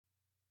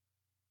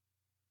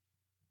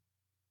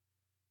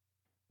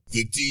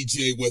The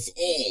DJ with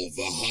all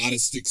the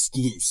hottest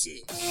exclusives.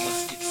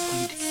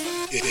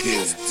 It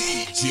is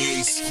DJ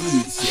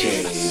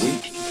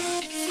Screwface.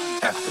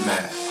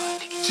 Aftermath.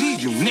 Gee,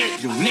 you nick.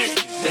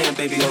 Damn,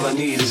 baby, all I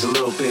need is a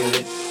little bit of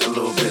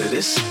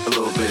this, a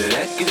little bit of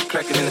that. Get it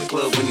crackin' in the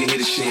club when you hear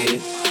the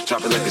shit.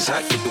 Drop it like it's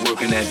hot, get the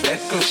work in that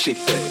back. Girl,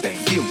 shake that thing,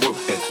 yeah, work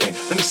that thing.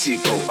 Let me see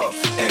it go up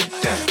and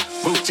down.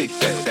 Rotate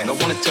that thing, I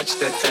wanna touch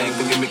that thing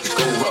when you make it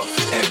go up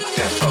and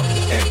down, up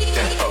and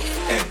down, up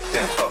and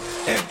down, up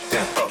and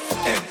down, up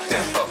and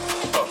down, up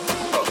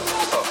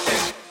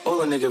and.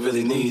 All a nigga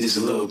really need is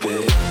a little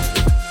bit.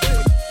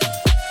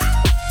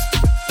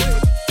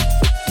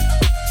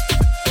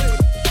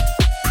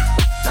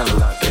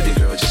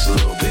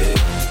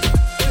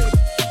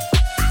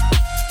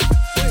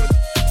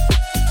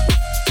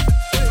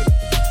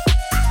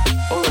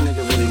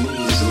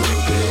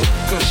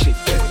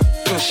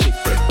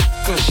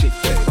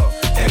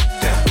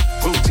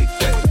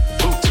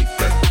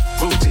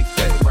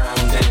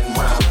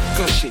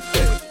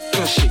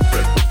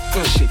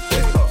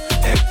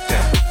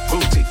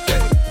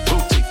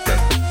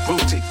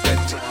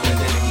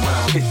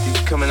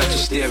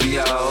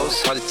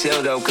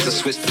 Cause I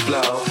switch the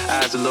flow,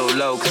 eyes a little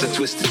low cause I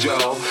twist the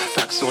jaw.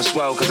 Pockets on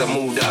swell cause I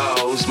move the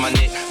O's. My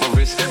neck, my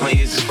wrist, my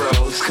ears is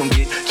froze. Come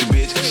get your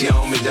bitch, she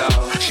on me dog.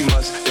 She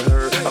must have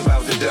heard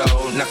about the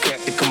dough. Now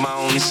Captain, come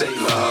on and save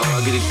her.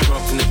 I get it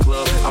drunk in the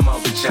club, I'm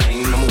off the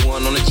chain. Number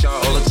one on the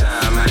chart all the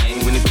time, man.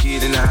 When the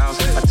kid in the house,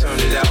 I turn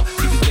it out.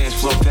 Keep the dance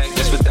floor packed,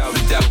 that's without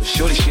a doubt.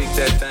 Shorty shake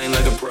that thing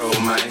like a pro,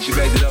 man. She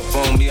backed it up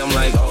on me, I'm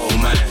like, oh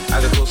man. I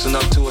got close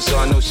enough to her so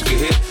I know she could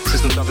hit.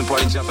 System thumping,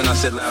 party jumping, I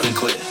said loud and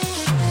clear.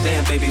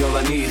 Damn, baby, all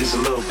I need is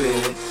a little bit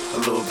of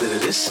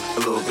this, a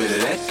little bit of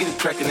that. Get it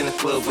crackin' in the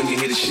club when you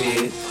hear the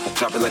shit.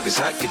 Drop it like it's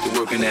hot, get to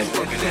work in that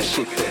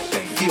shit, that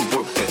thing. Yeah,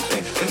 work that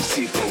thing. Let me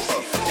see it go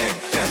up and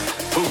down.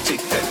 Rotate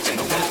that thing.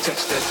 I wanna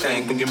touch that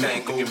thing when your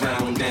man go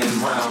round and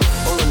round.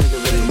 All a nigga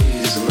really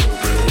need is a little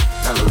bit,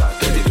 not a lot,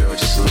 baby girl,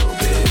 just a little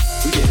bit.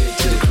 We can head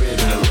to the crib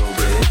in a little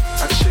bit.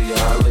 I can show you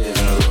how I live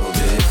in a little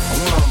bit. I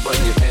wanna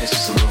unbutton your pants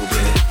just a little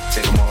bit.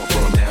 Take them all,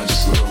 pull them down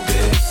just a little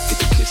bit. Get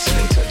the kissing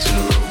and touching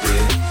a little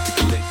bit.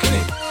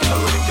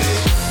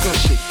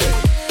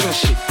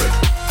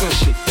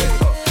 Shake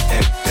that up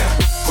and down.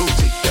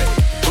 Rotate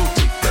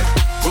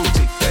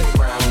that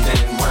round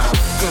and round.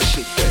 Girl,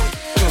 shake that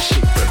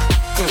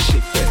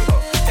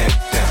up and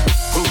down.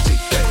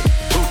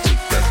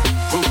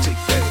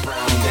 Rotate that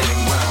round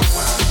and round.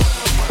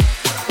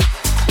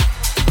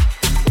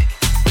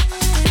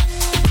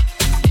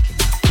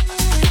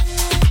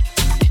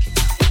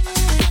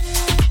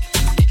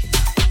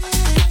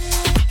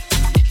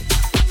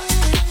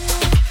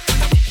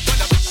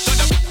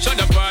 Shut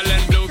up, all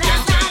and blue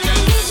can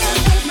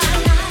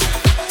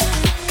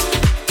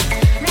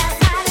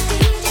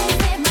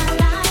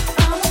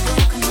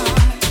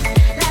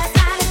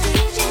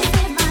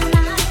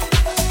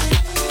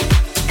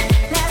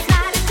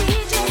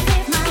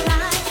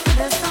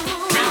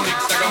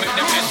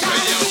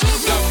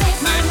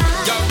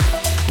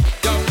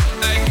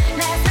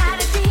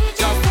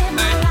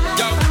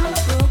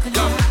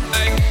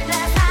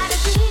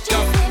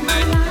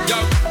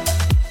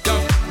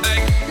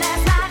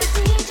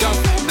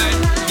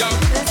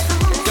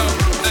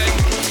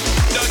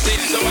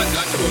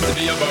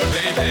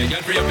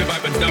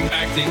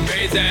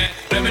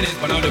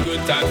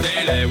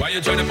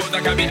trying to pose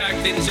like I be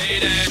acting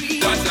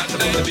shady. What's that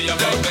supposed to be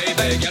about,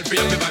 baby? Girl, free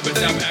up your vibe and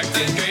stop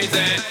acting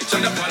crazy.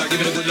 Shut up while I give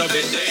it a good love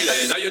it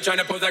daily. Now you're trying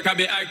to pose like I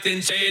be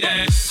acting shady.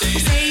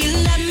 Say you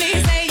love me,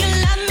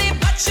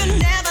 but you're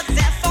never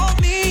there for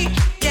me.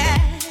 Yeah.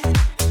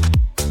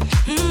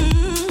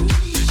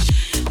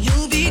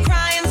 You'll be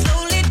crying,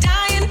 slowly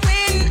dying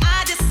when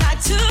I decide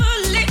to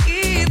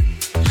leave.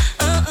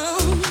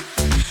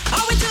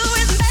 All we do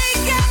is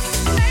make up,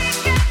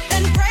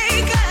 then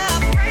break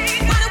up.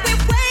 Why don't we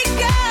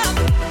wake up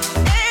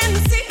and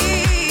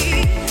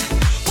see?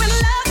 When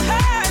love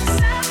hurts,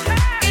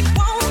 it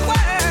won't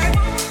work.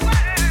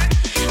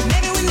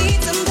 Maybe we need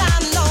some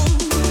time alone.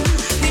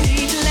 We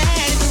need to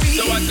let it breathe.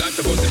 So what's that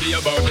supposed to be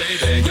about,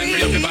 baby? Get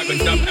free up your vibe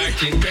and stop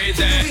acting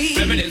crazy.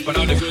 Reminisce on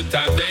all the good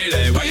times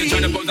daily. Why you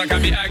trying to pose like I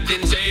be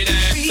acting shady?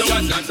 So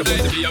what's that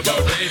supposed to be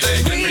about, baby?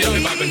 Get free up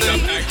your vibe and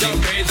stop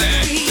acting crazy.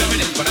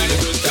 Reminisce on all the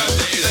good times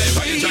daily.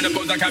 Why you trying to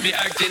pose like I be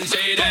acting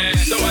shady?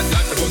 So what's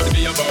that supposed to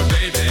be about,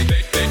 baby?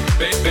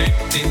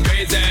 Acting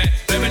crazy.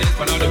 Reminisce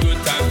on all the good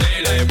times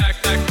daily.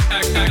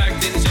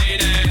 Acting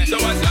shady. So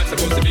what's that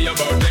supposed to be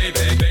about,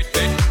 baby?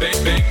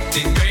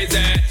 Acting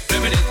crazy.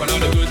 Reminisce on all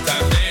the good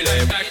times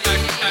daily.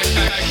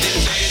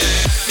 Acting shady.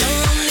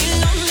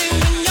 Lonely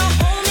when you're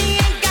homie,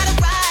 ain't got a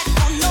ride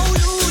on no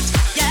loot,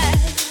 yeah.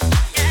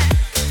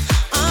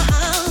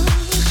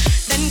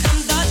 Then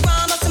comes the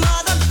drama, some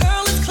other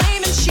girl is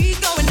claiming she's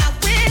going out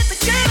with the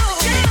girl.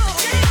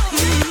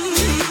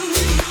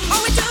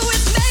 All we do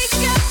is make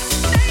up,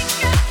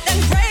 then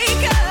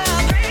break up.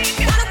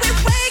 Why don't we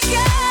wake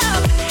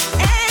up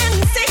and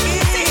see?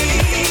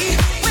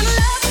 When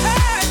love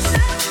hurts,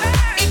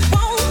 it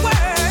won't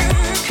work.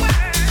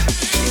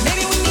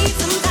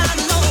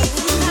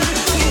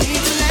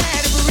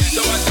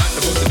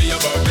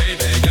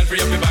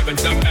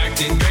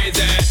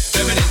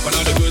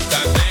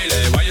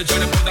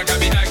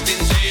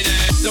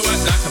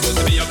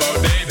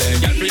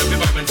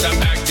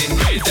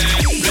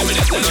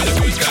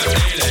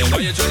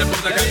 you tryna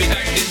pose like I be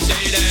acting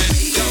shady?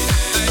 Yo,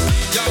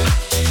 yo, yo,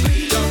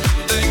 yo,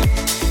 yo,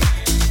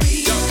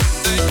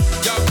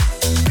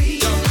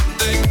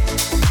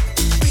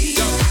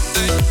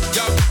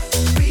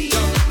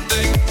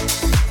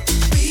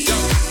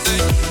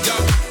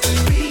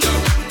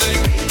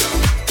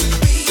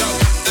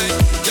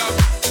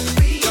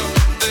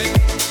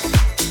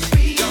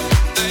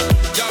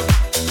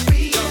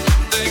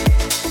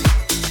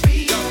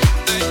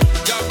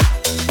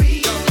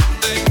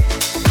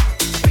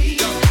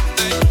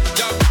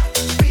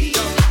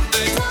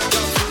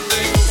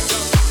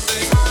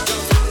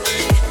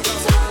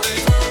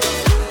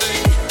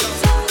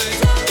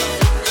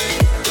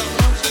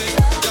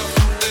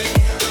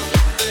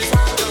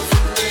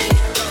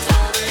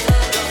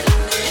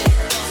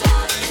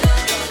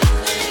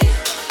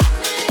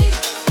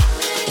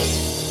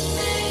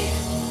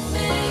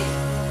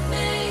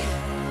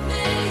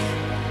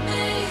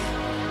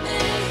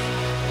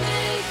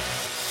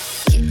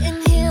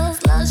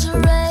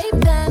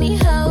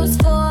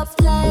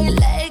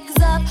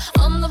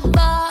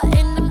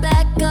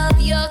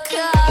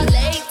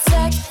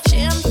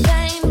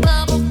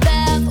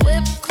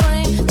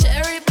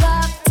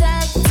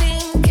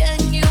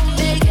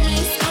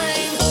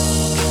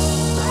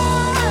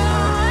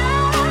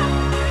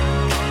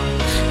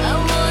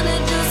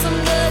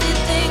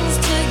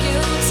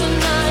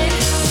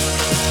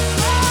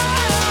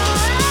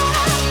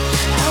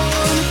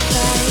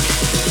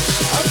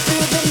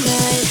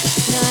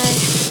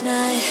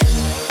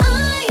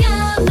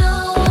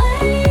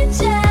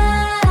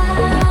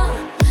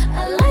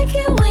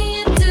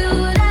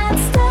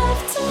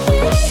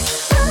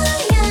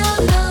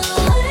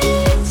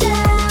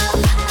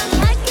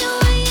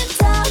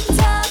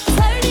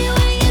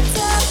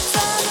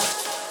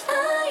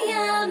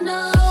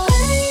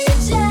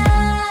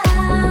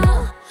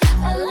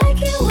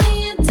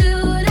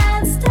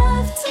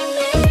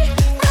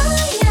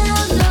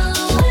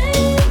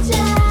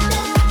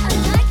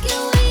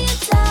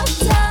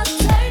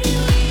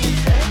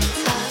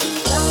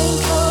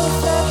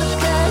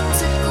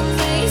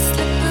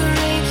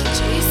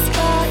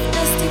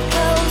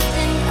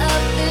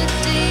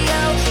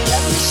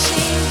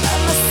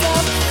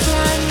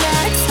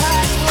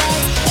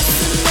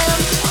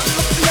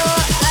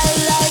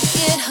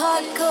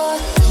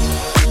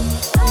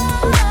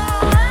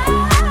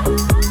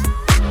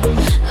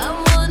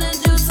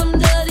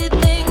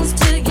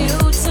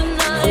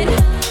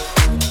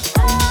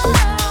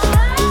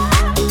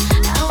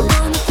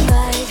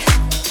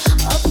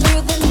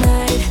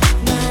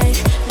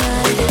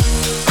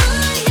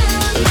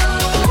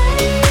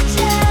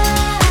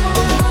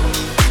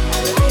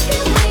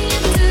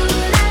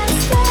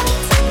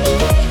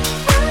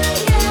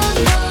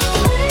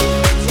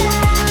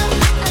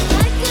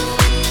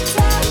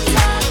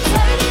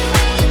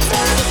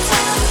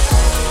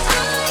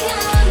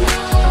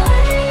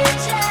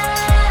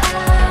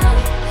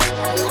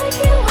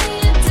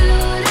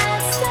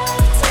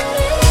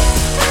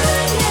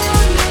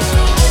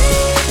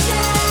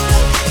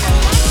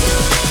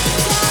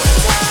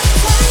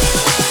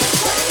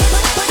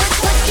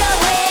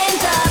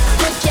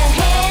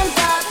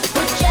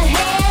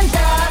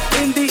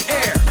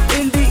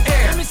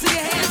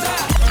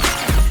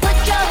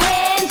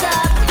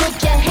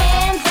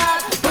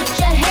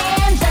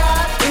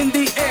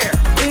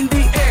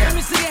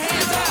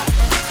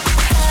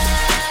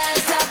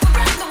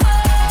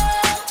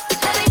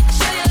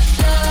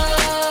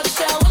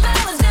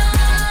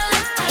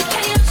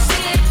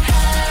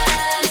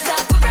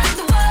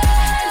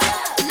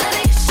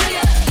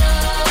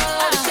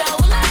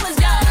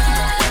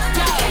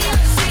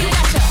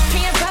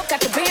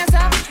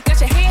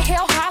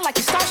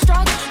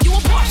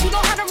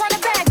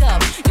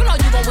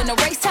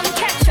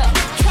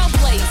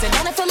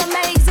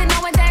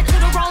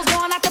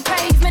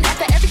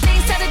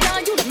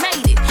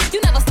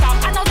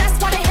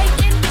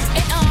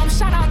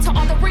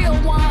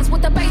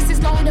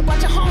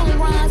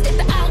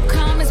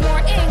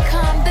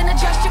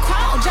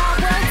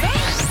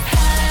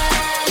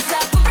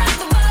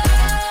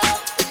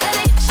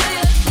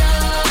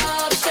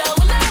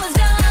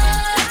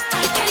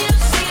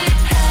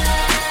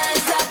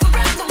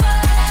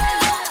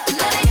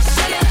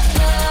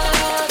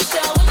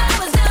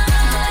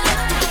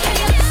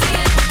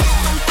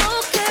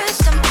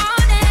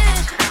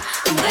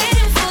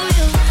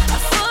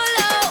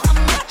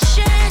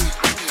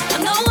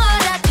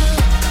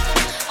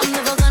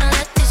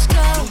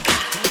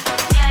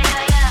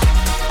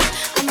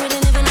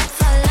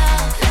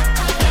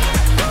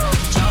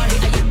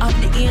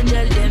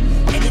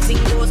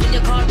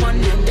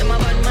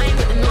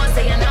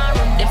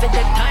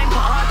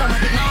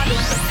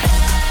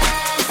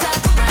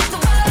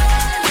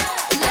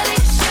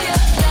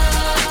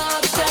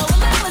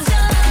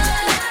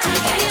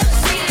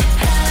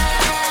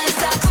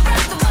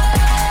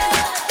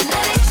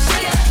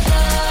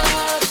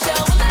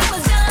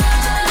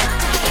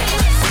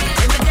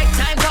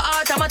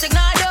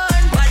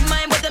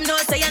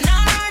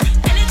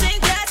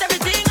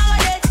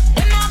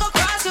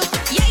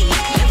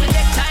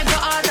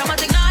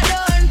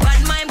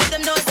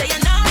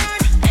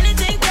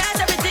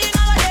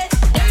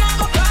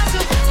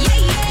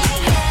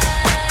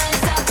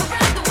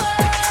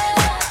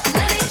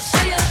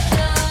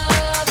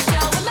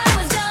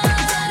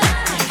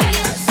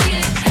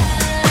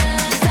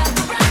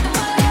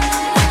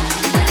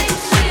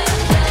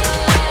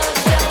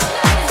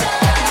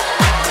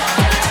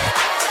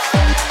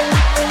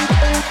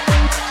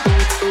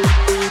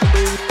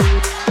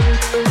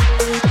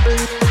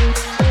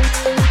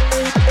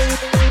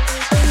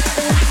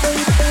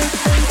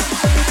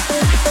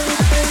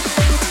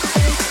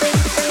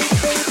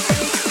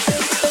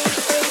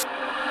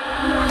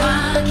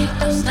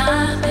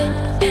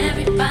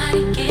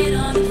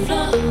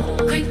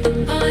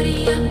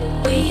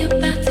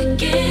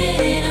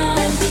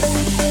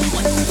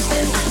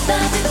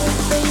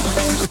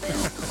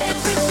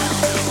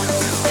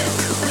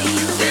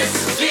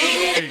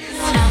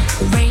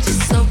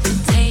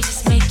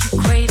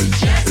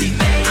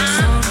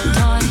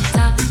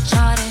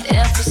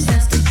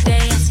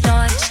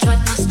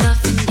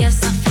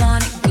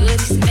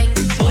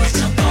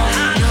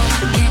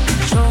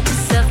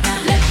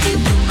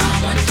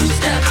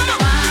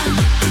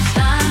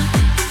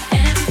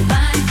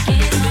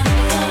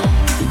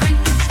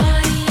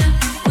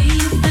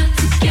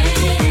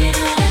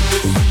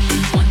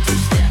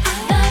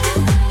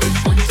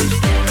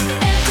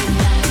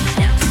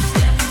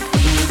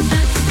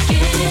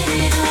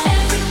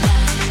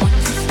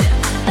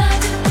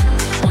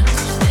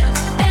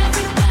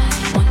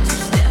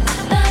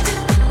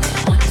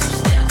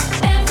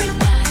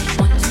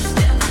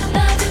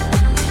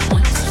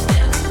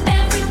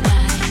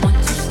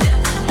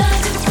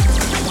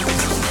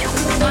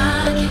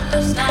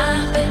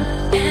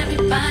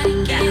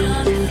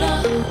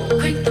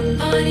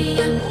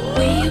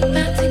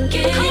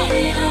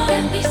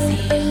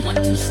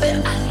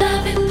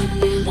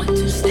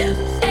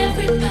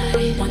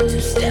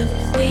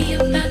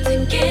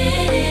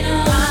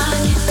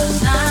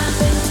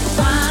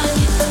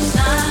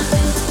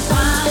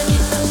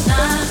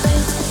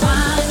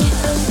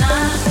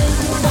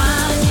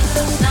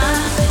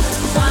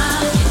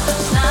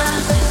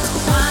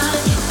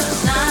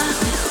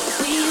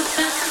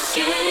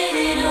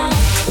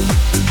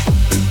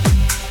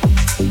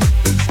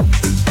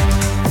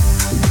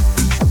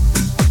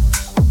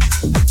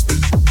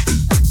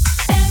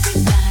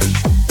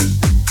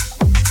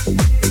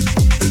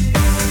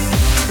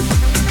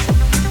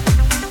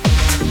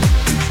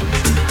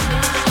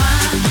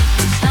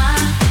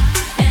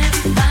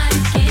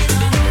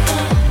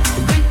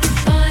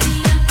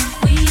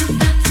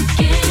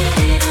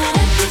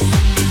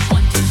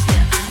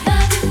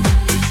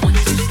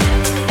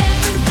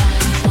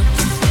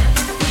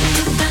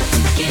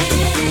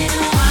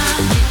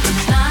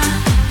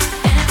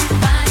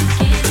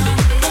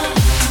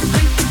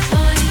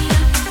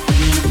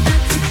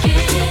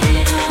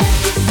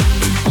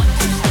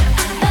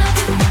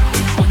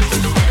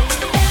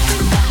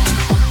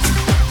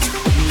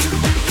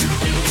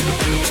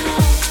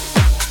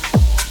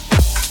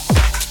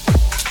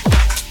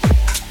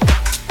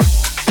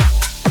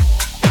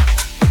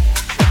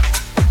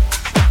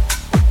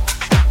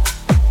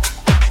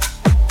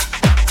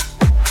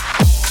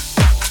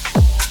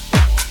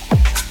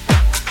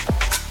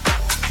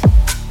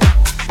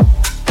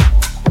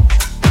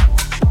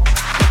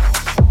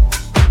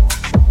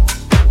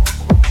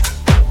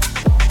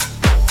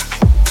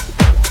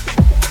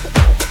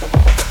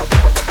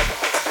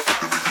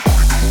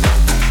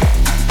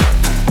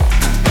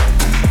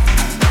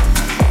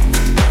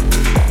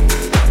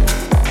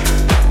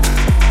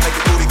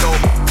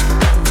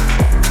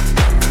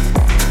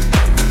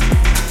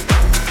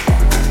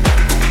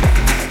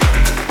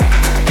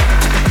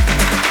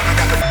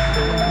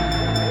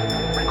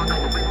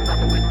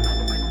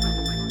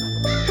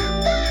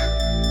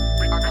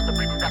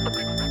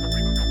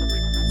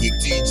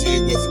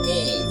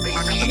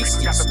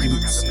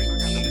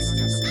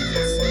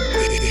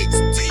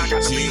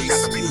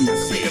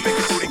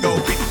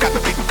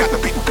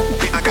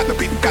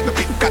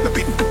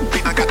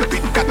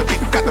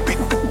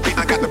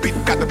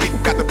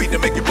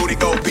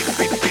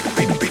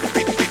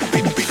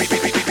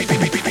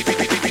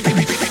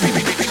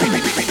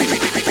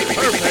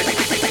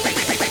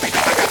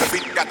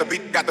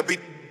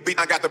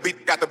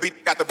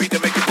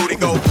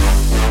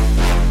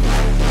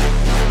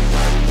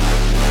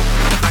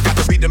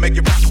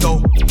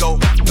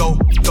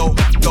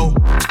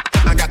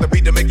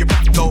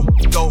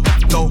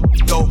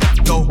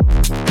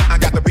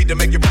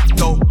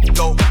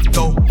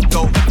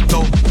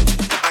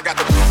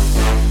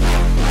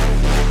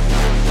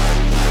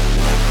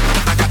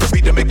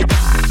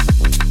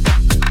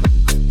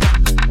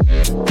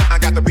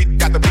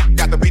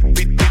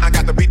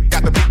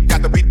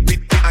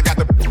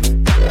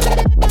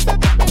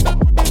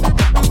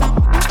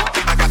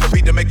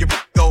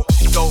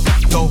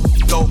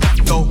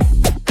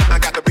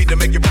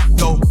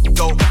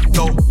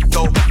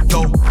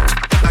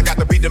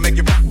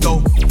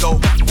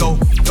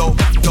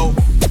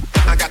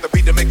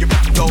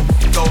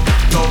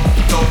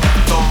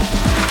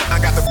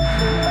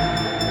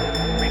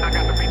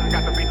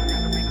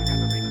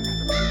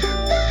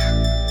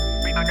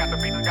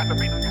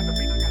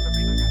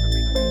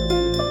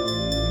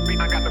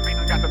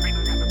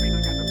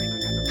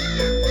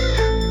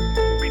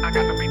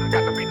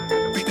 got the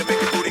beat to make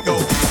the booty go.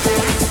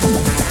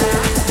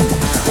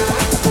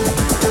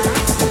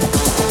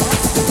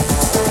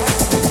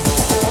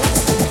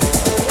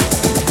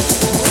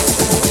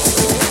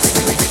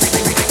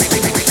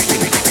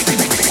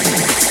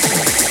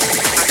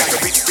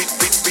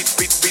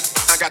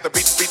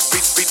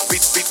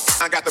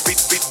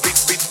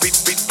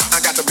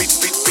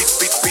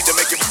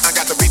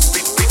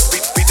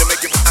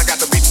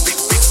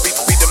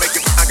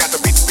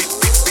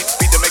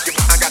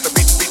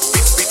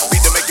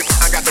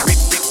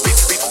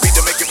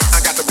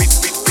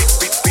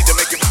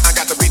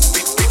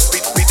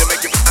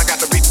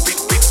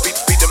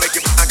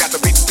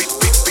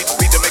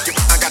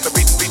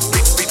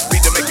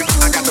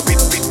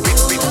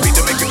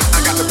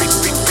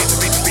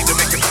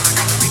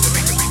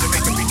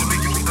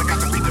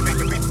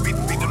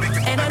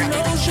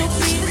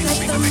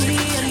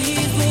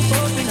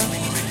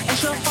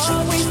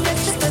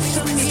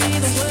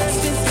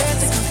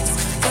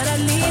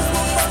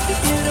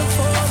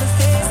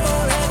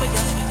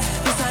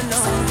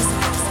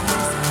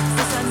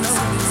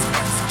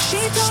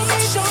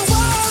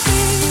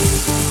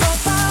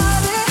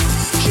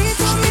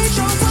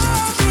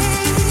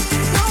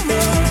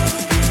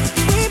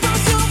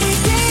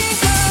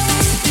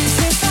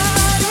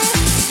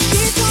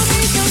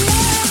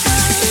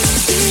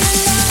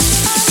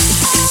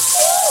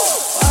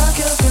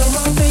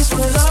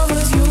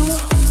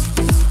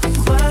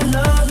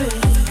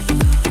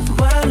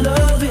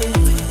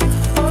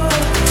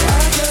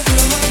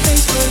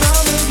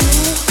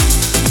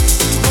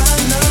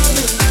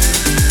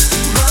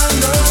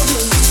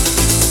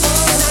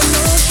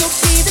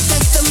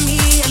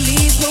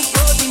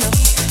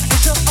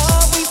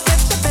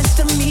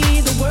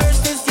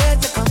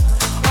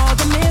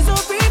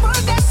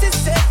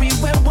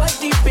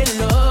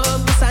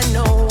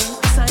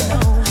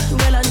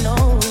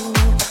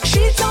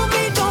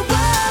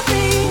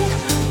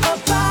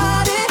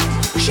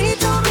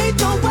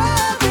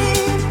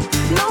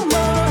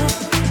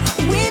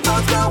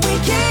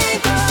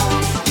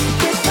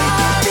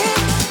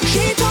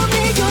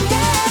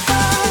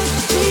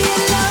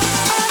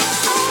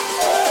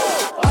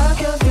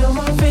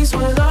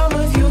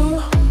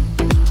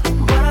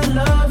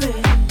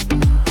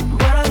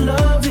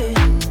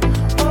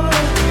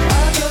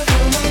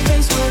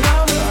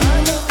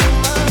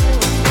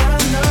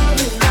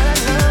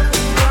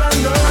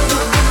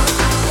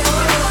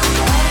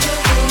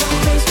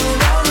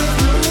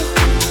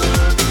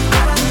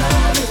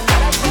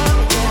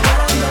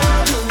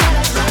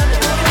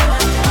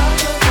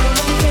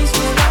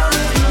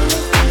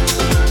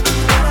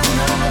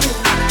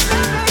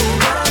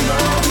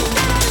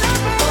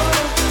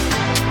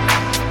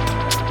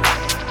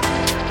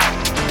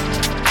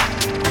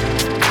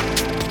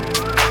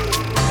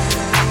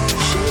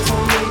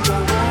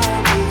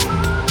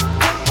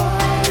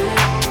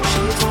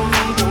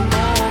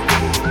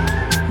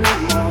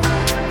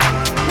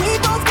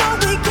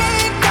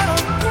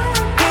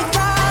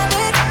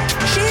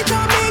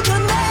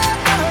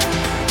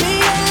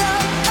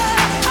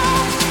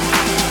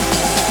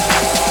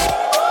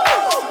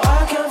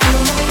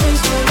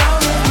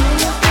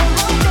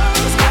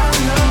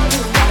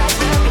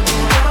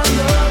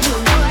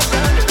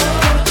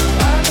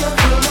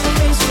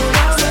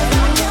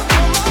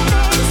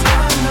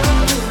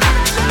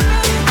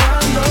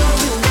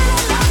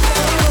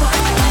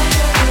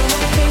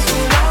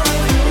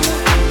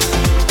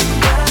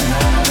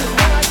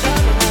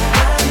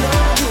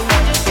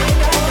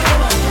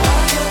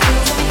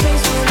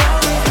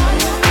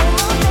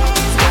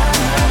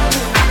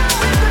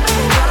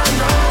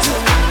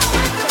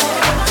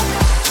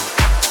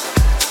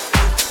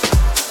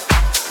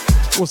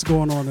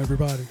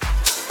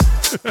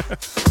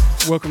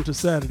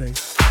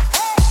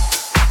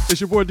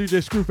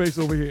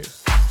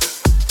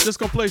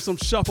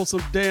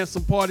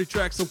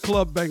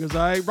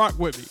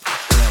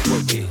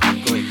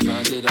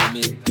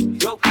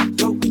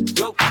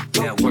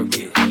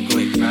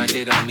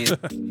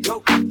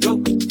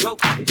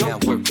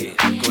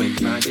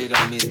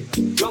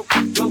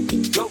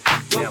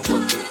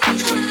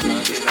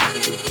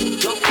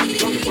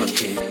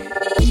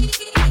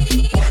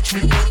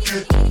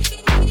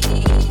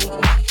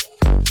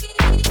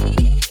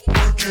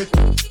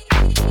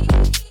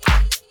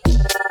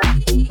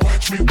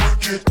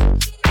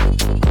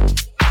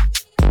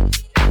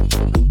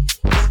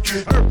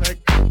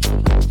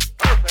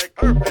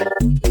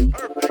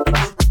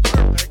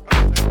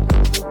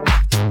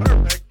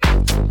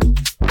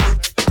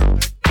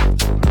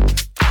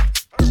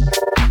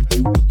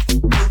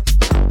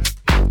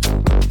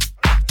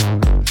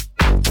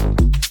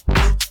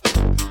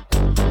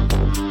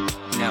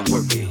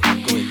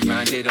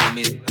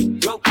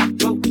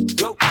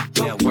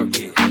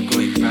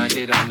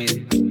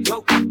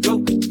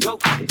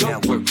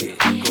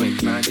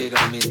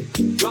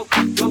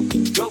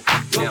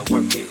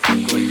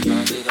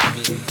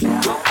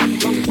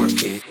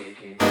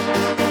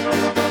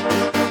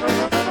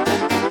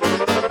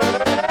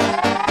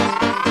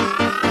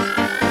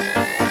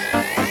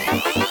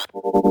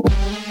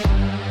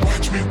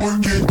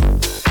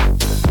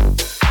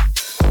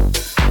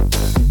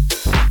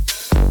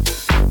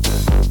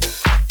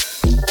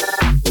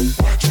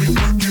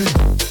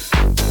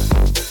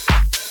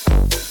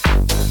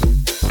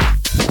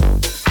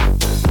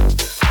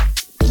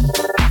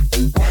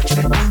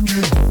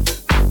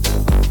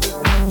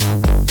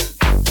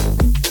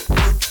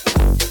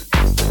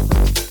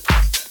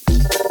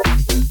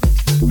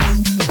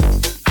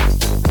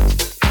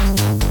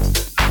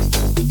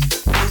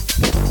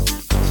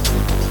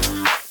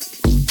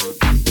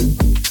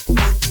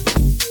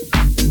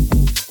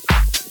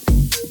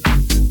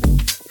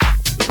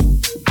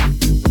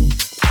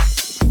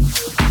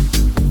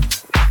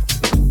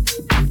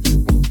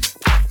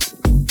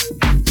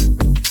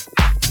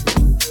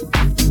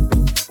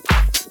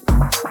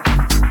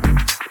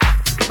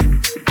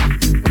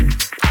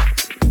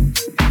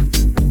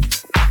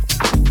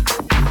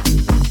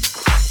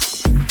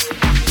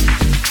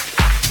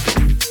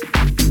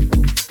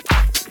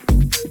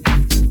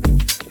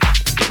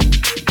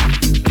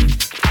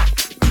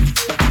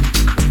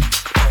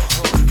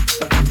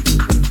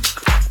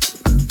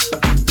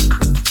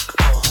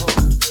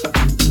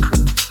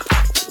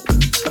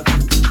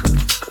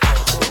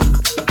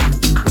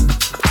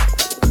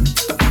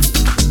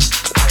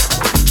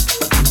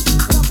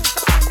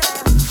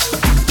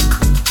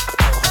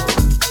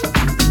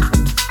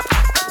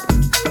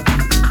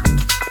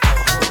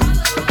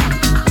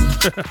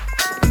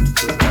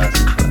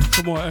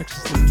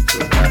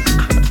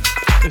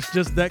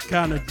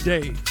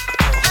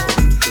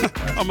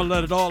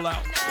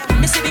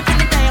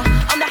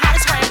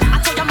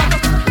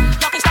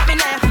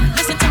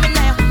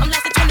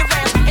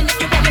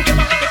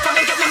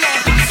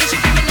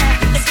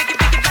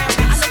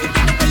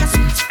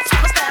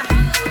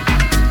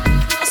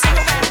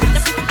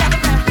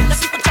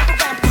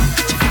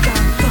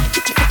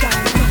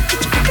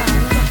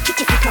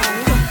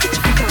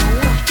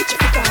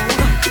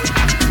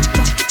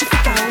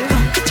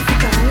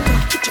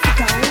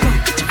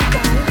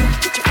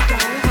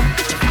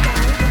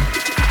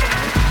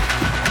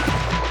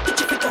 Get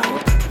your freak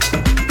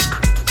on.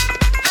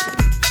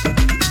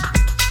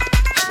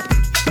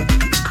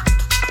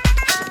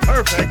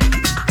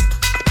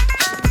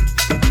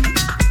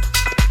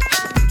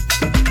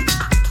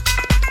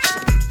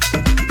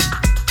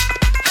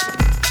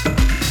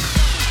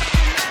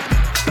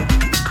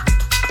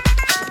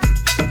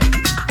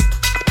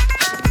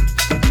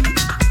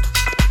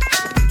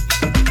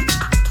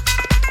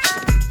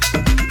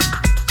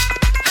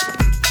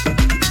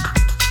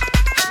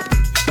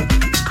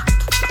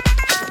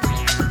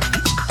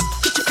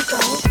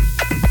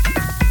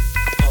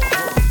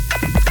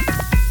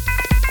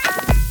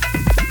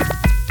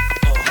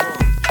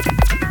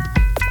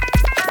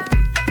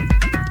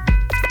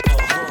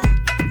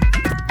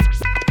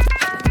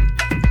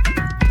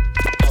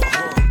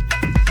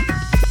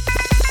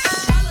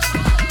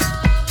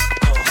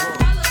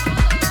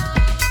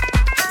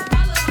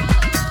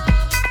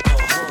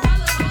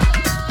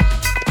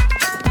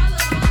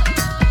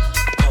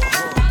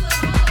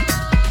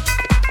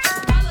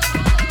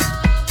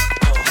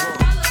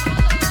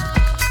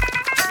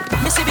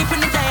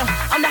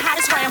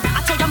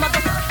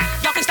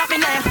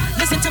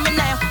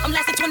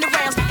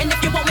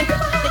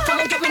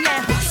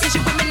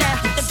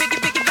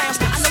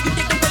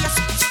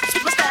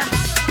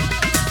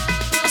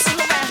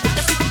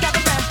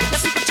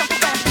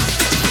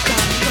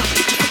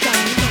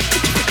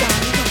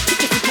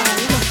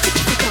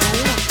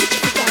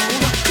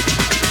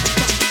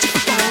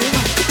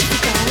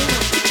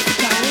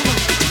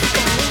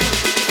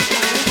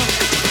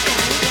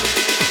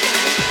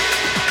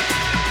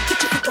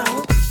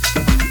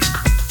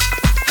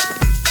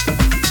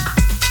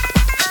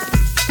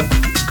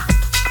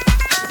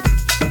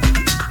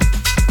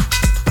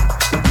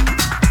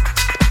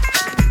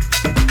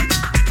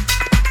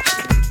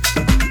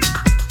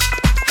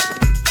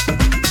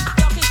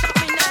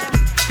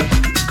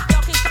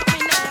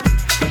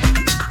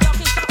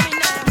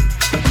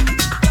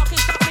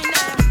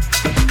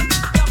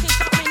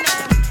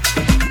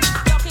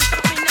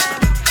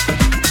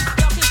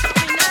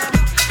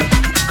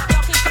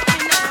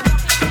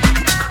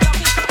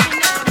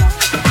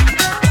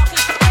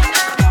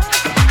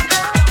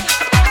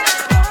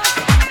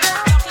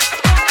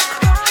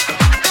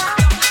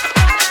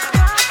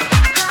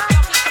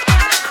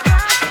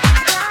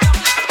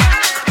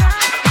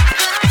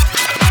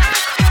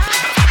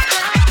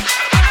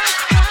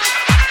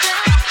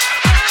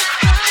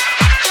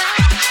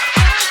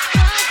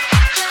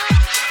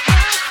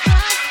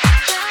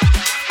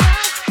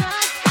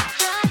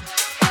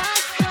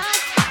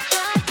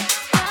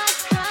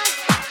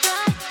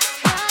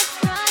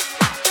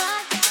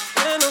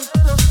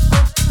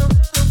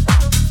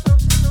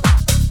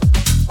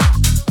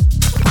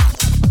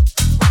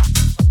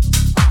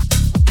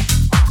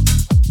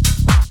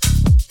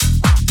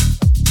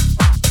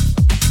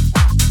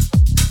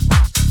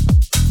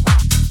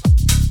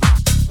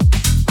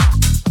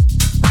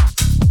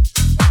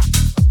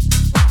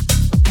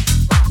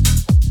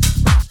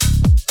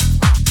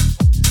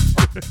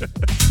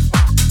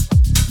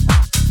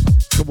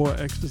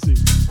 ecstasy.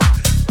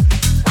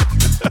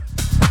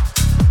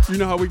 You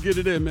know how we get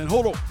it in, man.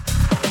 Hold on.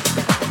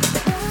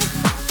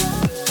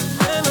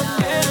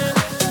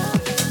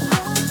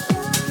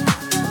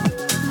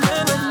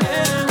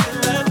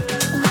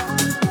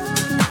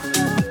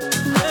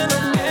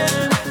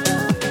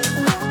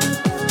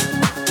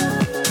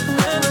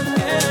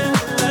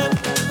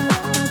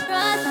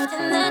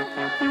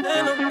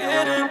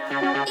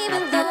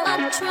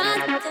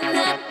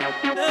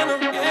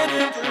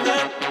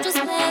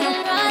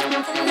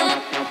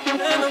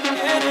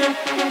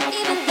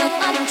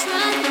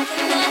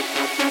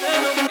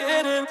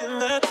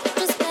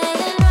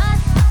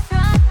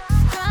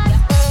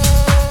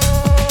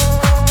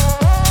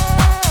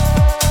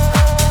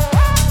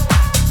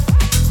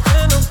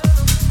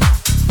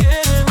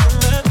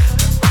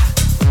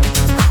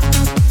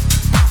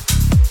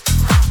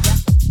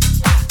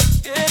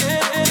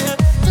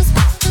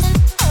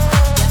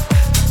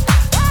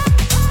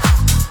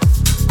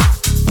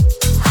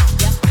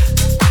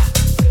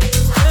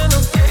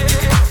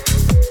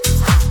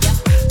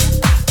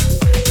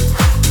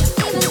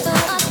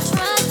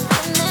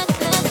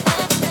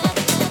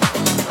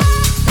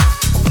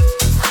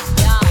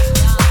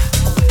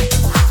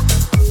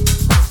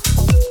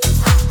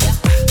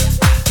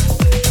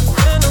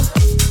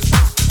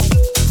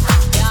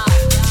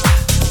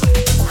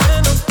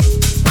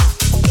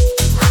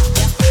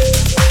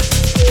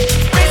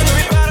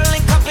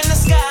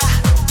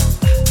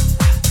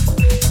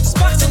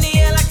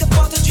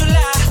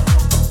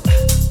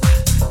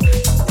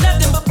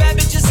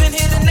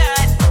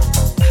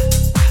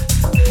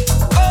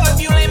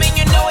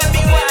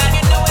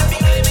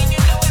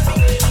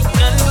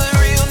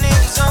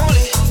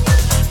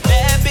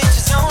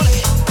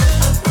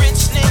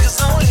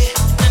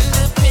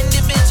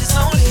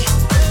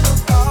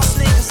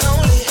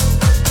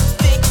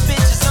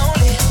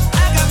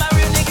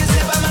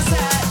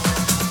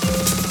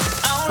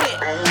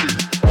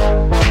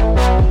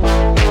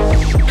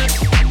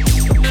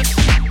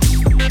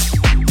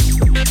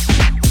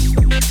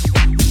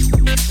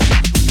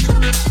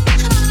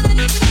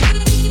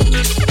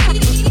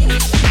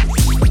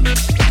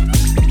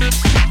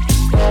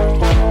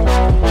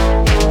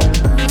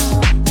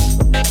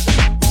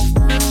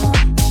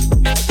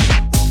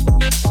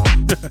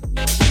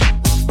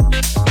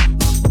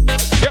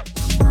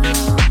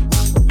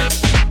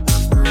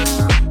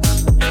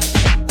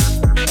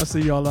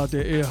 Y'all out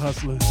there ear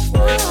hustling. Yo,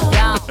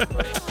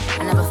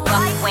 I never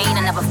fuck Wayne,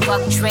 I never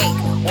fuck Drake.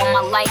 All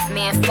my life,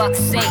 man, fuck's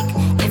sake.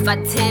 If I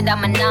did,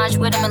 I'd menage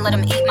with him and let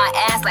him eat my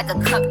ass like a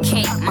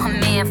cupcake. My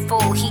man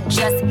fool, he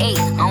just ate.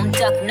 I don't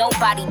duck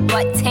nobody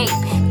but tape.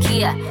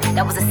 Yeah,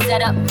 that was a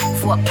setup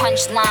for a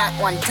punchline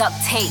on duct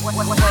tape.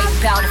 Worry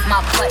about if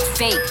my butt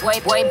fake.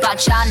 Worry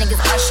about y'all niggas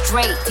are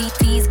straight.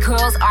 These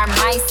girls are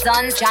my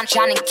sons,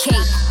 John and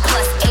Kate,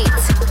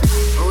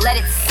 +8. Let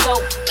it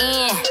soak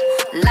in.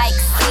 Like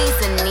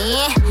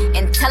seasoning,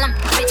 and tell them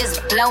bitches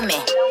blow me.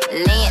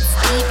 Lance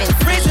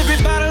Stevens. Raise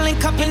every bottle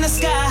and cup in the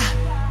sky.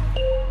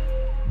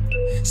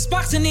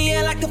 Sparks in the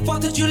air like the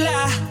 4th of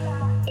July.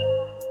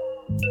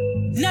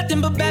 Nothing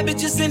but bad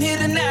bitches in here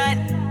tonight.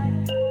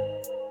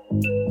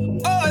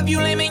 Oh, if you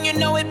lame and you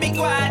know it, be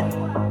quiet.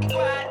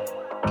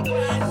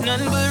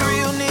 Nothing but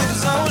real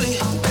niggas only.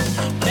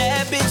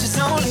 Bad bitches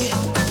only.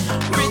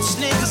 Rich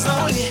niggas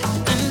only.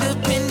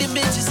 Independent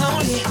bitches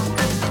only.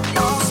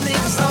 Boss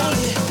niggas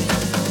only.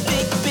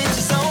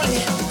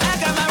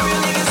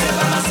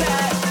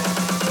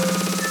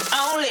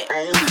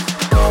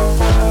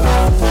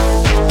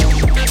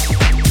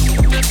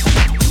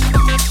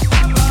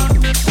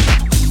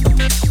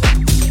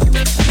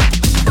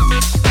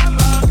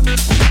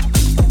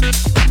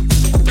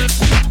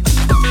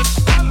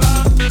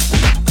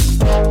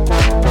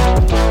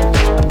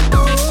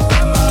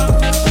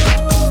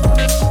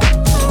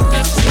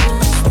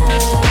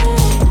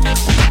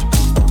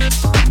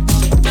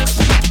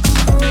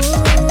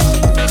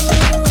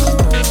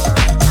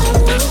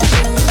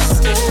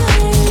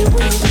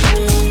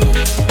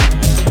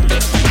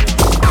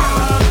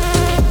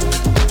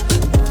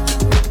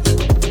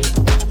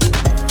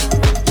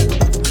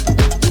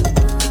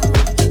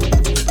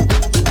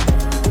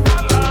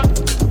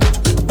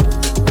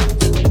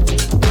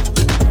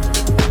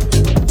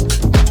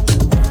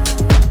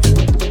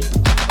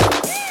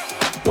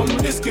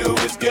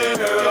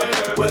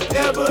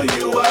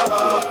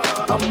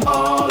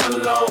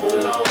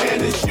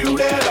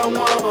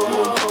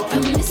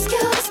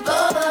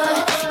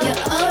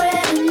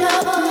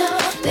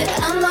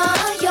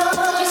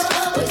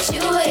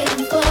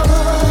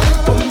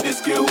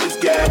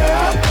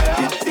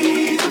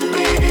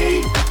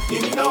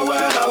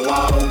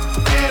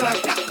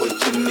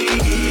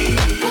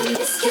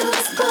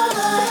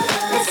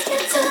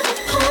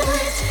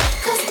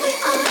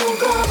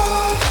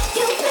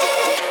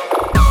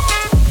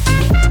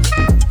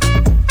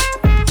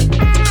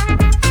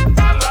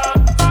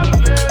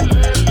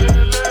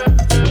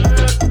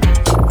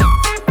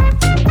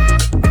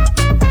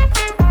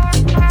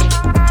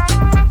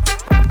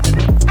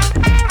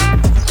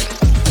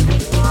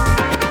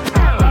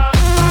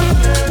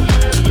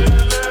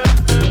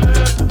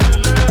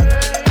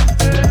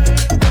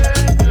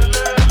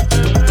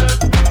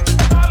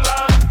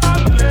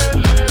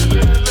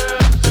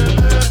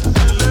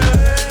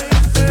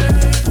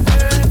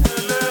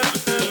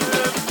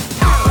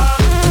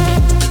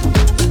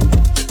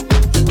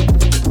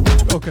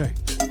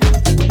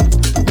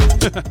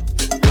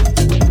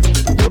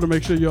 want to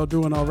make sure y'all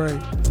doing all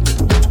right.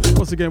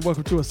 Once again,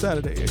 welcome to a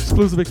Saturday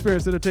exclusive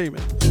experience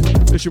entertainment.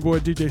 It's your boy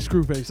DJ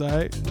Screwface, all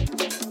right?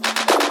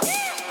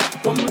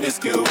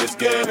 Promiscuous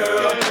girl,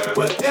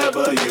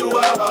 whatever you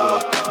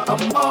are,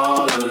 I'm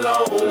all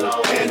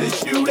alone, and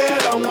it's you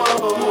that I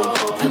want.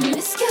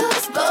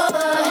 Promiscuous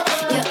boy,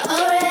 you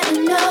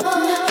already know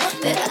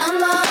that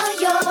I'm all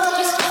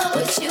yours.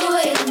 What you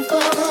waiting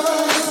for?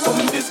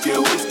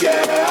 Promiscuous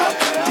girl,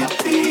 you're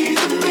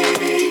teasing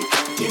me.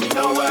 You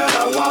know what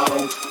I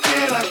want,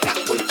 and I got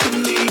what you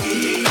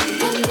need.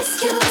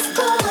 Promiscuous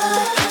boy,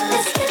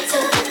 let's get to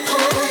the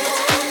point,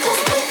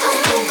 'cause we on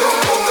the go.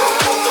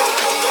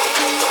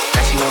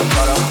 Now she want a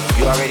photo,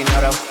 you already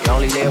know though. You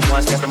only live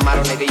once, that's the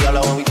motto, nigga.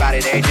 YOLO, and we bout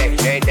it every day,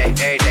 every day,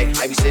 every day.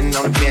 Like we sitting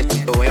on the bench,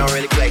 but we don't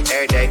really play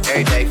every day,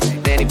 every day.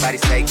 Anybody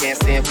say can't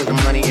stand, put the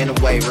money in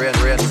the way. Real,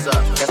 what's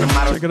up? That's the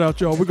motto. Check it out,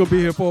 y'all. We're going to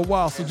be here for a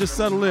while, so just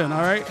settle in,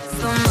 all right?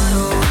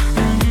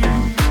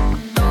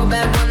 No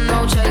bad one,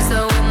 no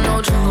chaser with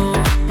no trouble.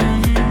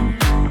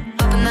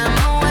 Up in that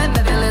moment,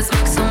 baby, let's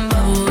make some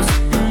bubbles.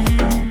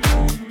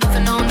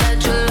 Puffing on that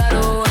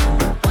gelato,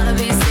 wanna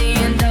be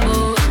seeing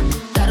double.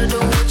 Gotta do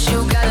what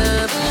you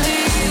gotta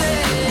believe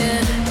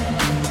it.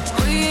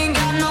 We ain't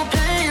got no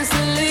plans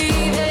to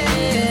leave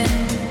it.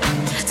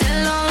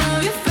 Tell all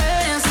of your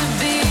friends to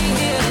be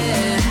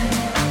here.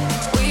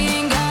 We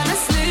ain't gonna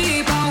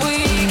sleep all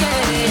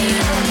weekend.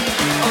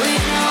 Oh,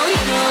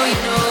 you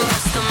know,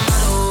 that's the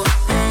motto.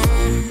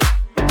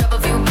 Drop a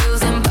few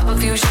pills and pop a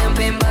few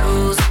champagne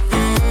bottles.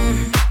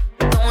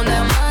 Throwing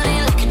that money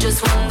like you just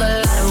won the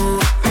lotto.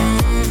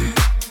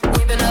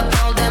 We've been up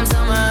all damn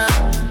summer,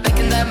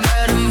 making that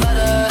bread and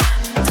butter.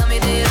 Tell me,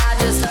 did I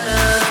just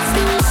stutter? That's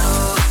the motto.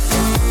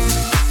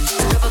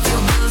 Drop a few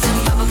pills and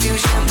pop a few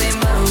champagne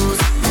bottles.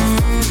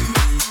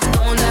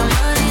 Throwing that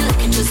money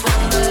like you just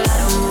won the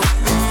lotto.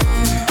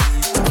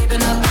 We've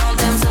been up all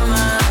damn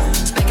summer,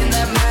 making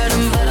that bread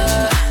and butter.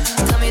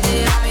 Tell me,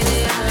 did I?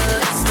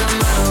 That's the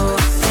motto.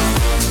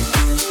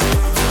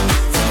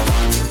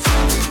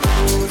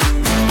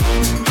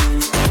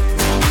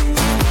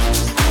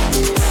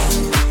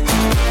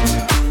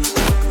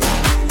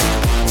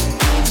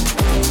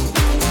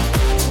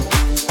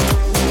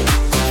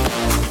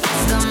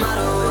 That's the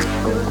motto.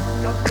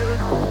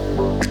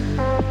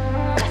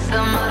 That's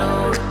the motto.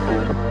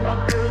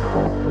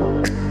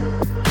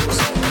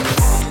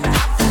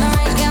 The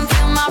rain can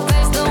feel my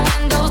face, the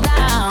windows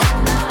down.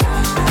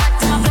 Back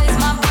to my place,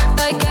 my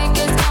birthday cake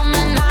is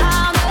coming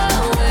out the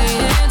way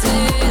it's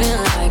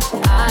hitting like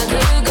I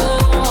could go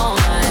on.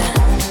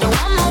 Don't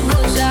want no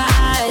blue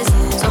skies,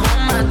 so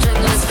hold my drink,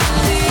 let's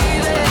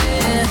believe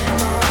it.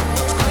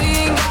 We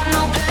ain't got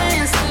no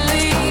plans to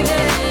leave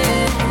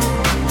it.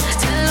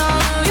 Tell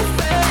all of your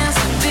friends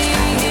to be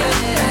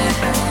here.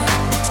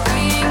 We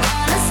ain't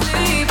gonna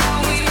sleep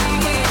all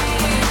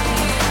weekend.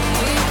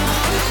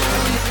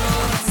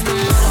 That's the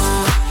motto.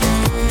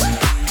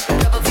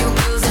 Drop a few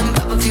pills and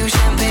pop a few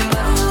champagne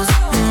bottles.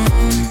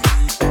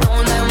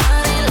 Throwing that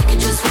money like you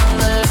just won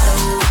the lotto.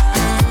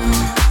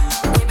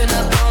 We've been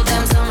up all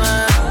damn summer,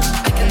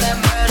 making that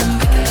bread and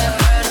making that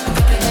bread and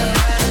making that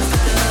bread and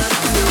butter. That's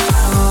the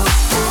motto.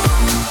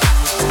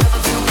 Drop a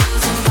few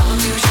pills and pop a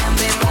few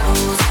champagne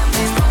bottles.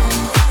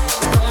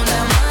 Throwing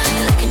that money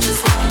like you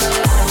just won the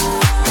lotto.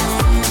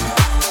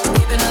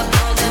 We've been up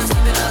all damn,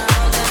 we've been up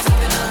all damn, we've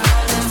been up all damn, we've been up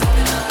all damn, we've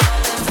been up all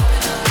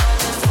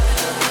damn.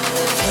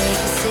 Take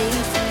a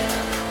seat,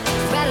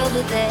 right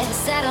over there,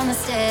 sat on the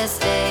stairs,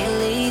 stay,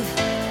 leave.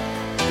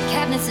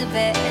 Cabinets are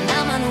bare, and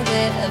I'm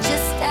unaware of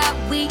just how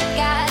we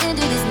got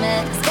into this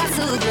mess. Got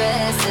so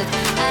aggressive.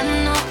 I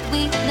know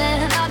we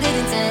meant all good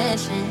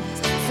intentions.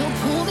 So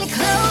pull me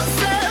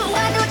closer.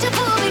 Why don't you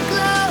pull me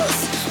close?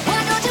 Why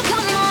don't you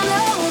come on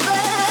over?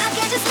 I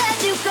can't just let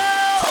you go.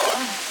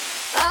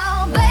 Oh,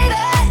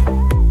 baby,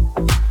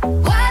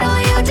 why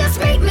don't you just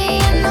meet me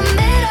in the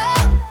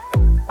middle?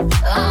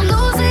 I'm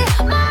losing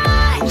my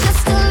mind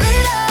just a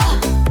little.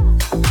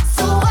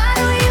 So why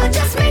don't you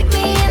just meet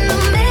me in the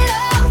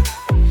middle?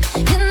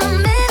 In the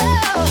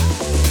middle,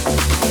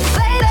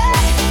 baby.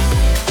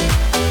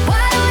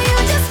 Why don't you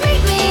just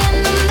meet me in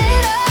the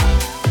middle?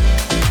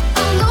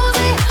 I'm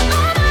losing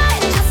my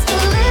mind just a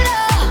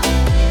little.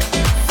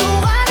 So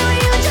why don't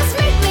you just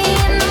meet me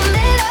in the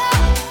middle?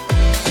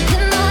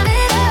 In the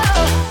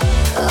middle.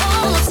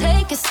 Oh,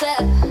 take a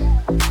step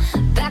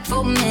back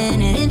for a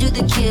minute into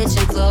the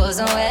kitchen, clothes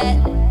are wet.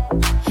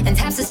 And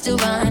taps are still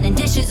running,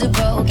 dishes are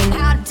broken.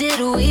 How did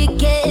we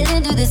get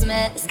into this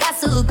mess? Got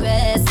so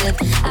aggressive.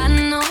 I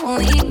know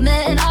we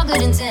meant all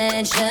good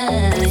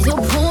intentions. So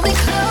pull me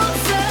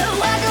closer.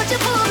 Why don't you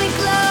pull me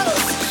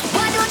close?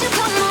 Why don't you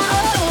come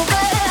on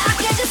over? I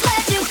can't just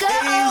let you go.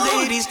 Hey,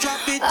 ladies,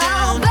 drop it Oh,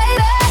 down.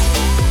 baby,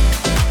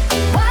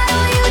 why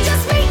don't you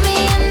just meet me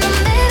in the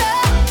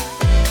middle?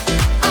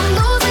 I'm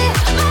losing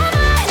my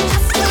mind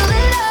just a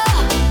little.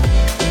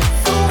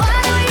 So why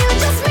don't you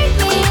just meet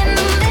me in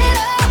the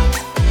middle?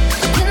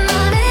 In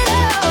the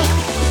middle.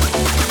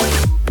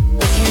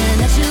 Looking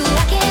at you,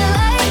 I can't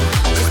lie.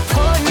 Just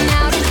pouring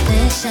out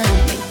admission.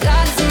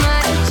 God is my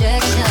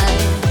objection.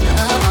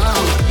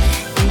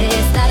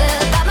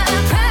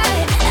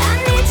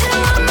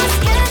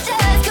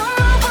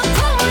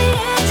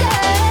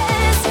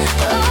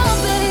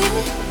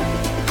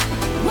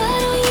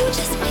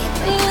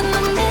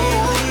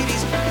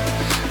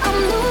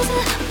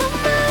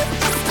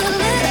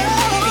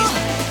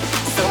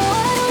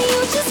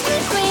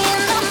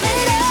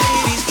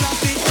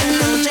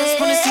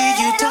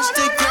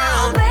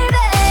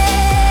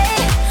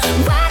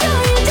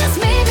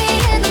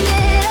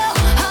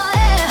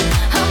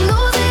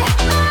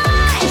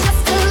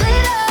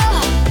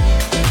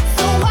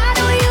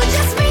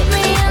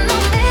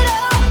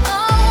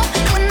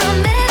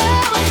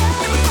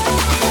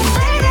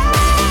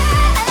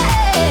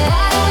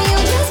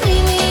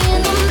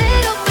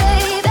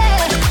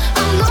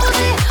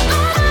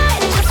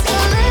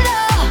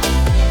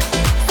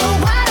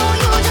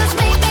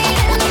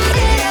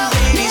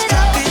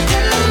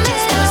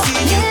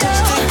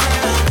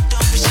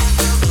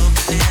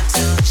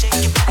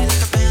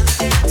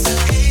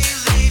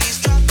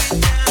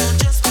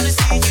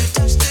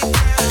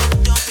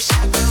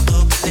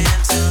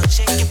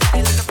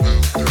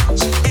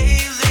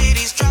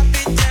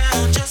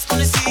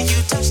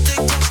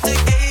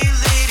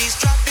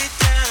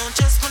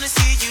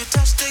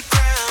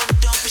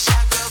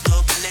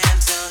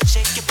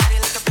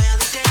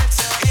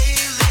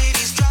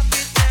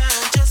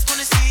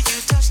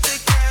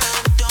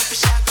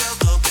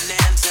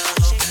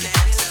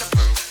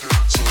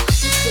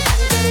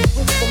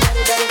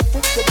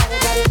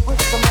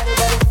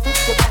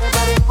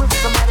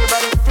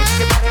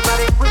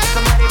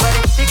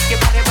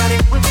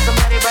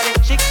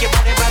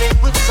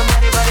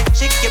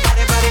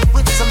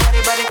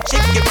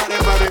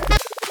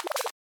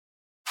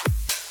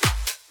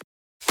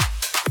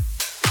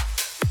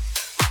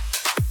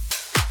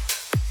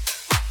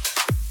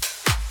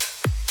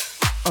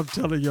 I'm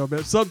telling y'all,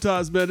 man.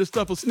 Sometimes, man, this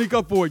stuff will sneak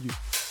up on you.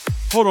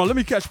 Hold on, let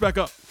me catch back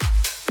up.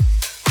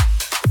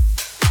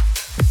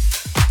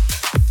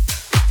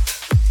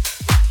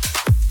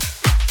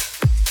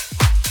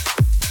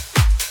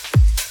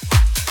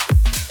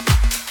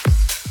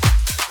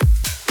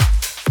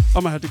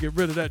 I'm gonna have to get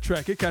rid of that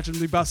track. It catches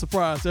me by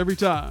surprise every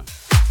time.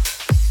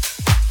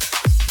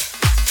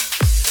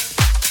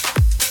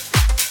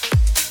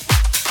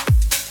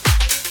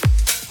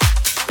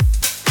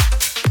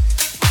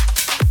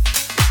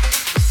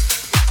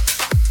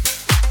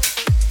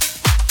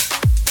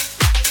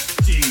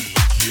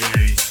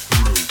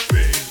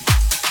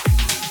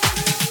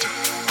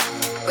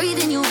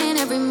 Breathing you in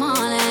every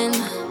morning.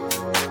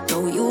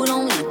 No, you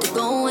don't need to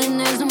go and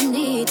there's no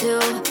need to.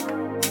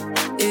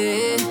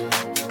 Yeah.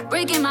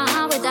 Breaking my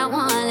heart without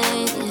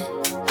warning.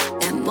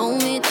 That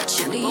moment that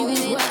you leave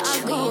is what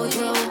I go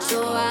through.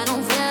 So I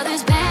don't feel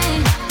this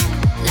pain.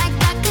 Like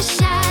I could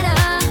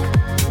shatter.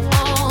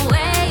 Oh,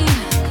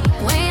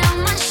 weight on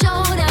my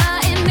shoulder.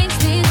 It makes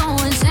me go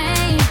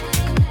insane.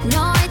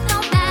 No, it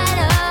don't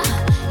matter.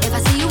 If I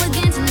see you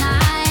again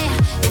tonight.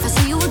 If I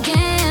see you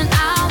again,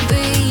 I'll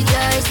be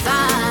just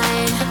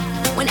fine.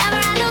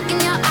 Whenever I look in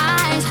your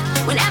eyes,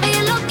 whenever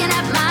you're looking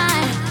at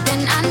mine,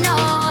 then I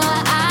know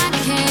I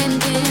can't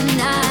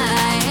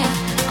deny.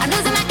 I'm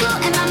losing my cool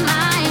in my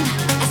mind.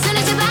 As soon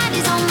as your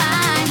body's on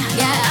mine,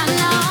 yeah, I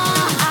know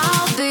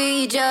I'll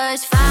be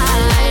just fine.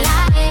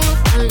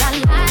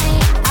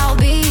 I'll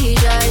be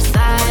just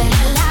fine.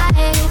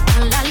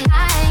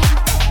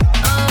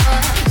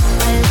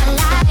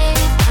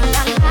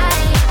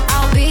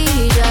 I'll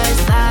be just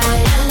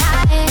fine.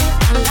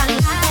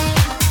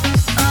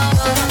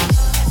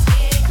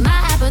 My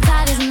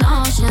appetite is an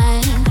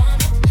ocean,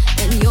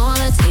 and you're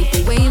the tape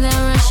away that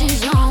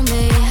rushes on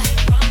me.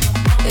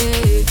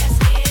 Hey.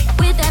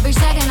 With every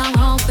second I'm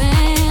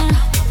hoping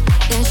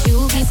that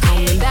you keep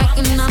coming back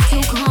enough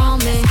to call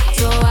me,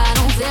 so I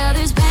don't feel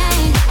this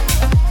pain.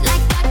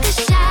 Like I could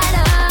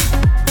shatter.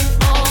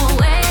 Oh,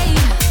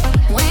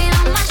 weight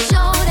on my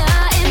shoulder.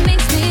 It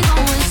makes me go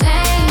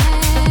insane.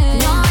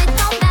 No, it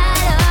don't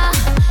matter.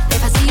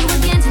 If I see you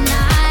again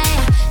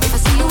tonight, if I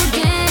see you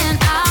again,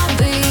 I'll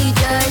be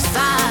just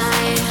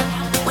fine.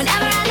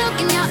 Whenever I look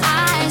in your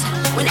eyes,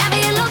 whenever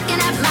you're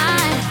looking at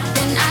mine,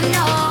 then I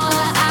know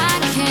I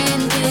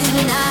can't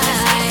deny.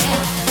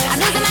 I'm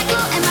losing my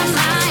cool in my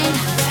mind.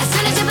 As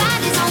soon as your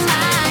body's on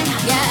mine,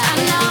 yeah, I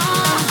know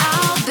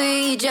I'll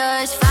be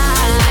just fine.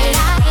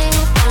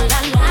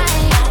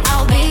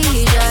 I'll be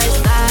just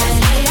fine. I'll be just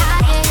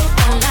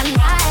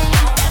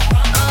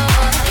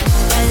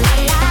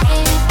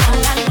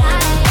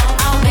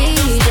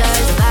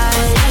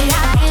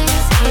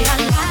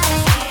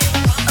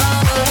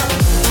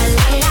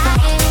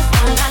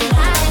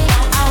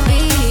I'll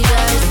be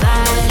just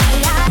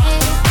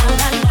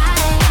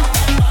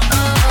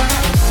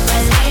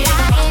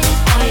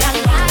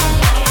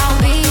I'll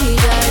be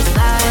just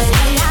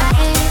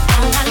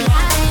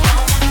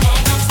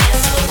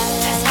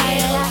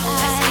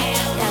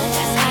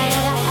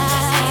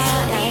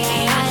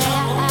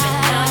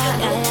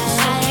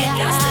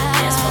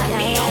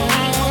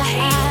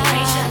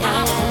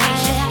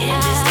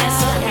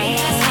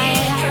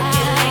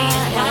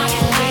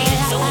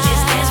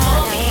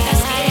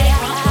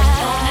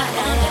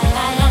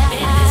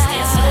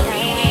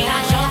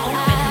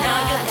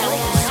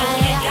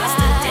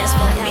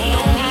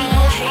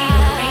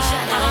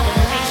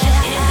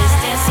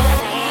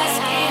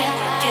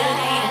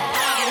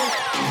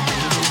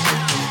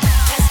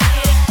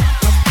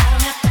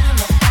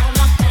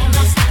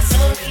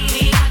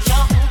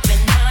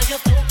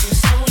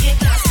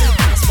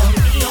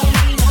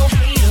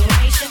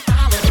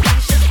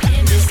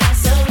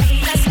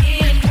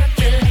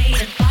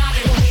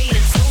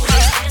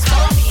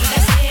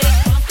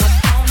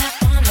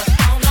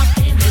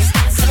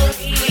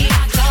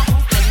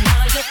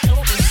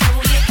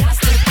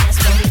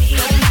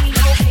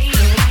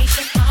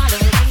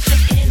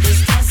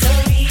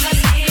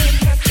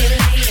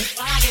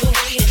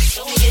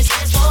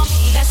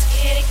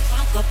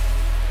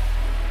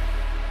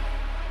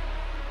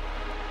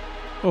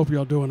Hope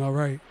y'all doing all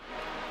right.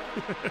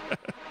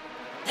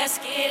 Let's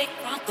get it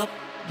crunk up.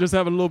 Just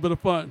having a little bit of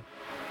fun.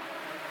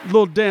 A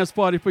little dance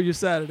party for your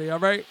Saturday, all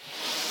right?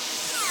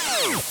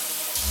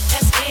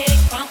 Let's get it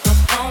crunk up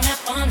on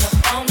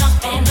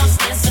up in the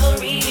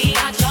sensory. We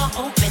got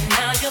y'all open,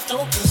 now you're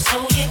open,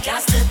 so you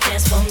got to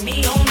dance for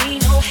me. Don't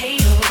need no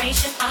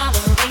hateration,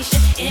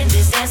 holleration in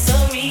this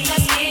dancery.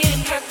 Let's get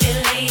it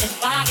percolated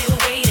while you're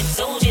waiting,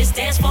 so just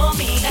dance for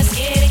me. Let's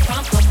get it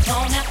crunk up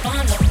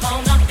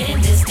on up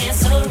in this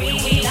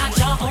dancery. We got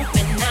y'all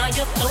open, now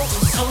you're open,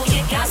 so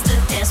you got to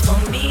dance for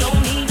me.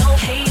 Don't need no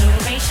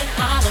hateration,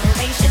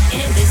 holleration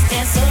in this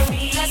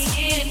dancery. Let's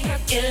get it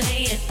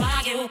percolated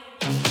while you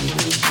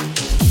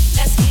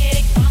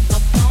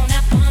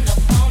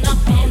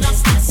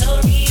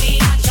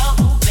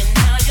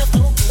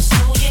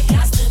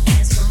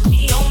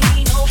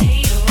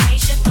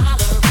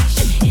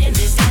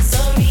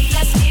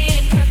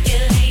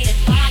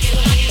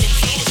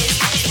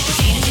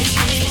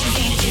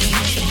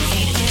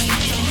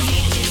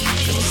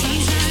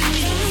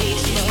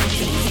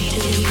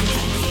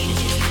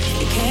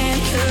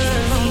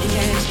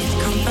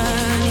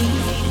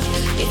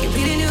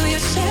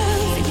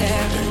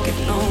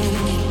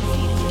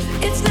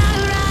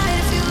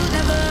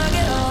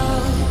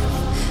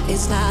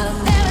not a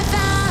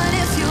marathon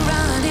if you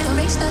run in a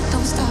race that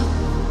don't stop.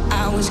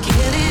 I was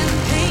killing the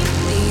pain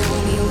the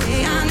only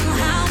way I knew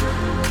how,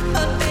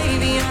 but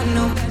baby I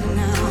know better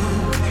now.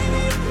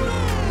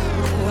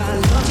 Oh, I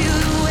loved you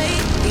the way,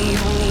 the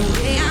only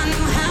way I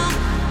knew how,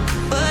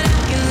 but I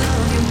can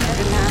love you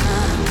better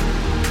now.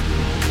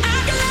 I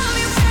can love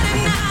you better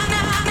now,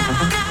 now, now,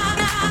 now,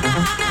 now,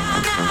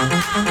 now,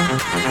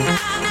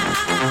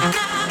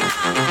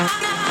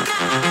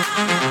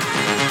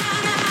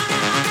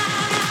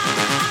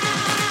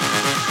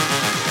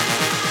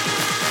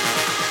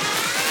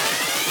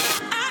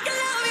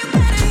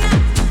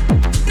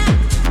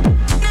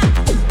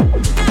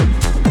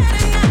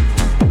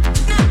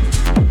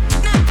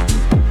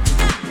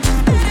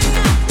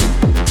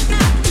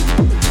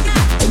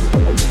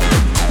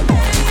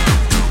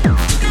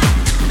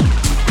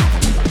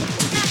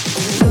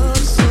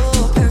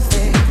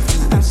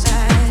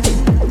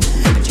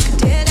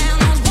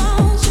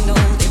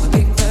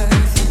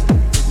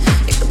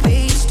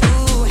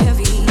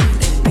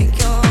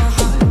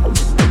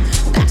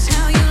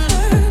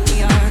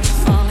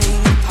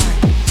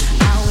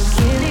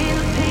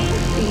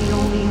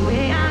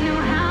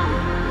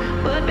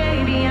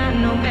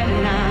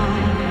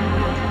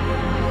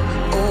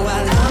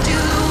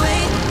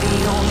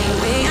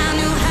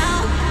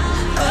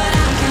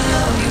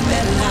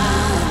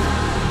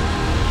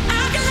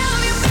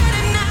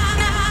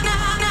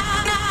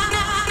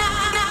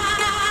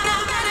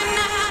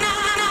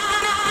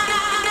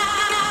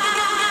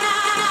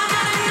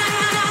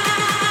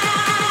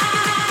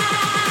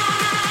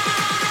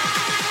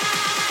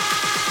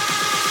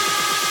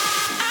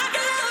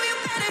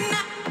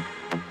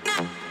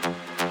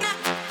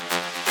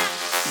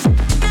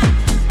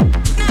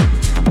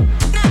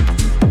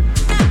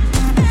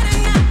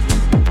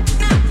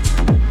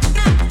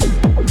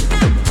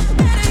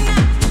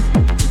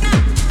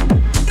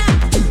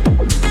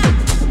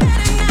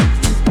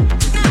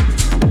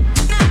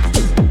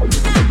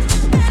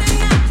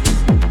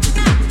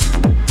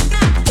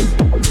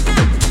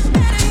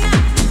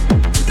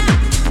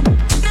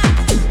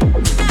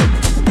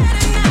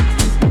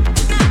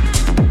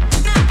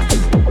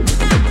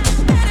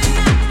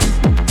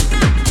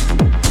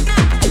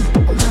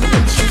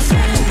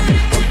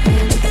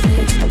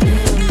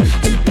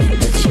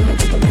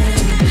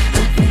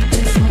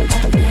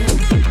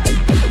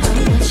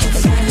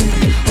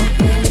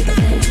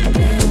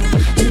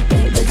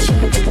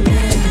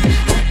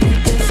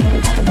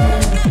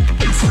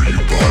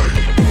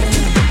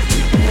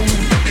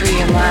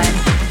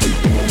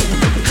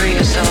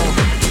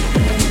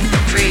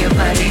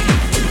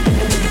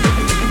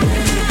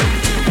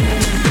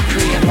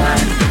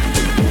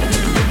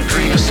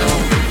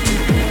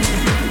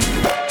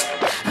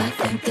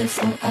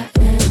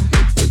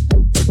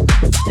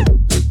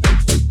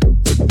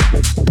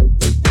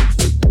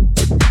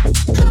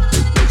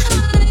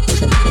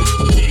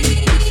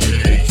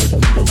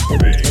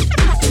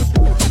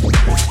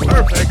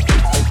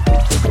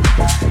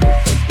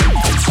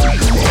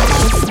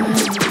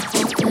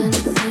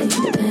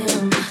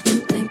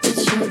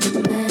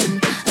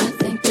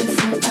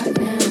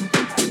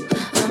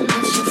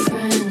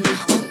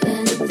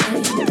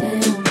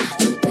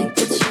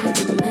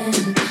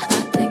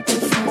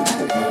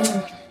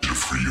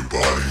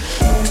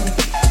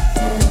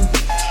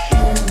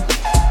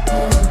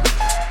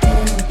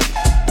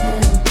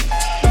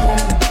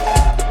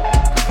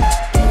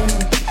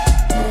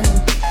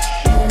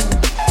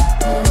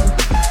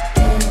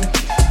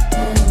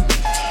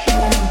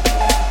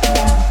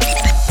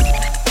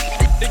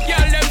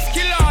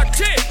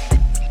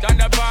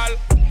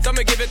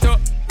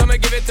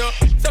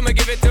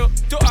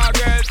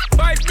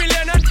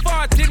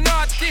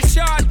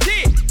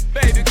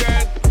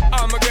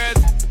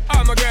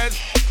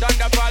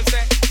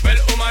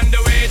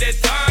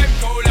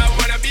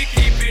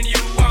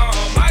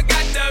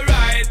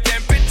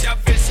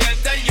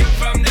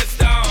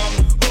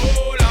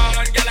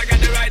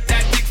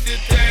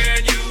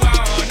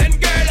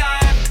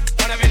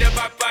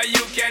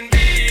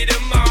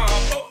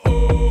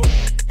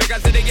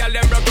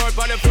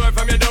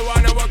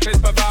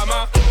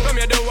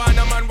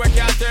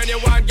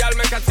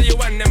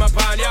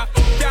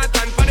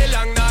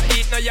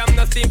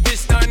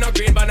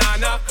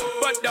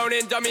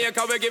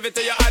 Jamaica, we give it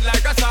to you hot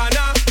like a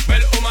sauna.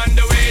 Well, on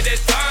the way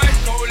this time,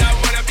 cold, I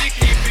wanna be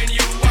keeping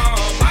you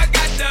warm. I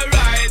got the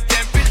right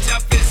temperature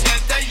to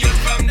shelter you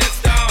from the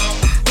storm.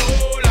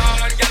 Hold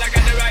on, girl, I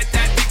got the right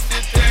tactics to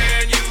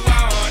turn you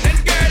on.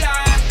 And girl,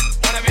 I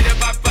wanna be the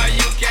papa,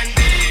 you can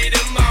be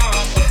the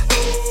mom.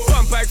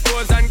 Pump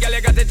exposed and girl,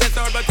 you got the chest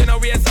out, but you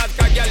know we ain't sad,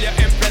 cause girl, you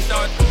impressed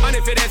out. And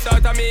if it is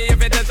out of me, if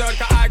it is out,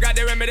 cause I got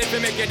the remedy to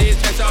make you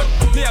de-stress out.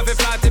 Me have a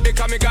flat to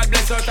become me God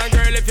bless out. And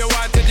girl, if you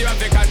want it, you have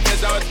to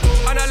confess out.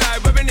 And a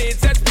life where we need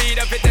set speed,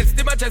 if it is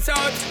to my chest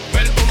out.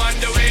 Well, I'm on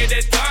the way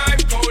this time,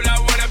 cold, I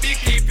wanna be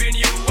keeping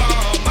you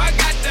warm. I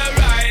got the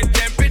right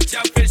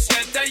temperature to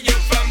shelter you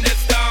from the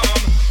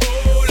storm.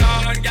 Hold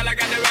on, girl, I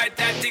got the right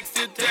tactics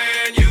to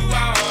turn you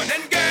on.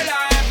 And girl,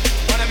 I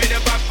wanna be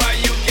the papa,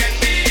 you can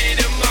be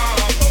the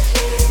mom.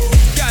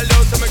 Girl,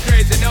 don't tell me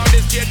crazy, now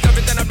this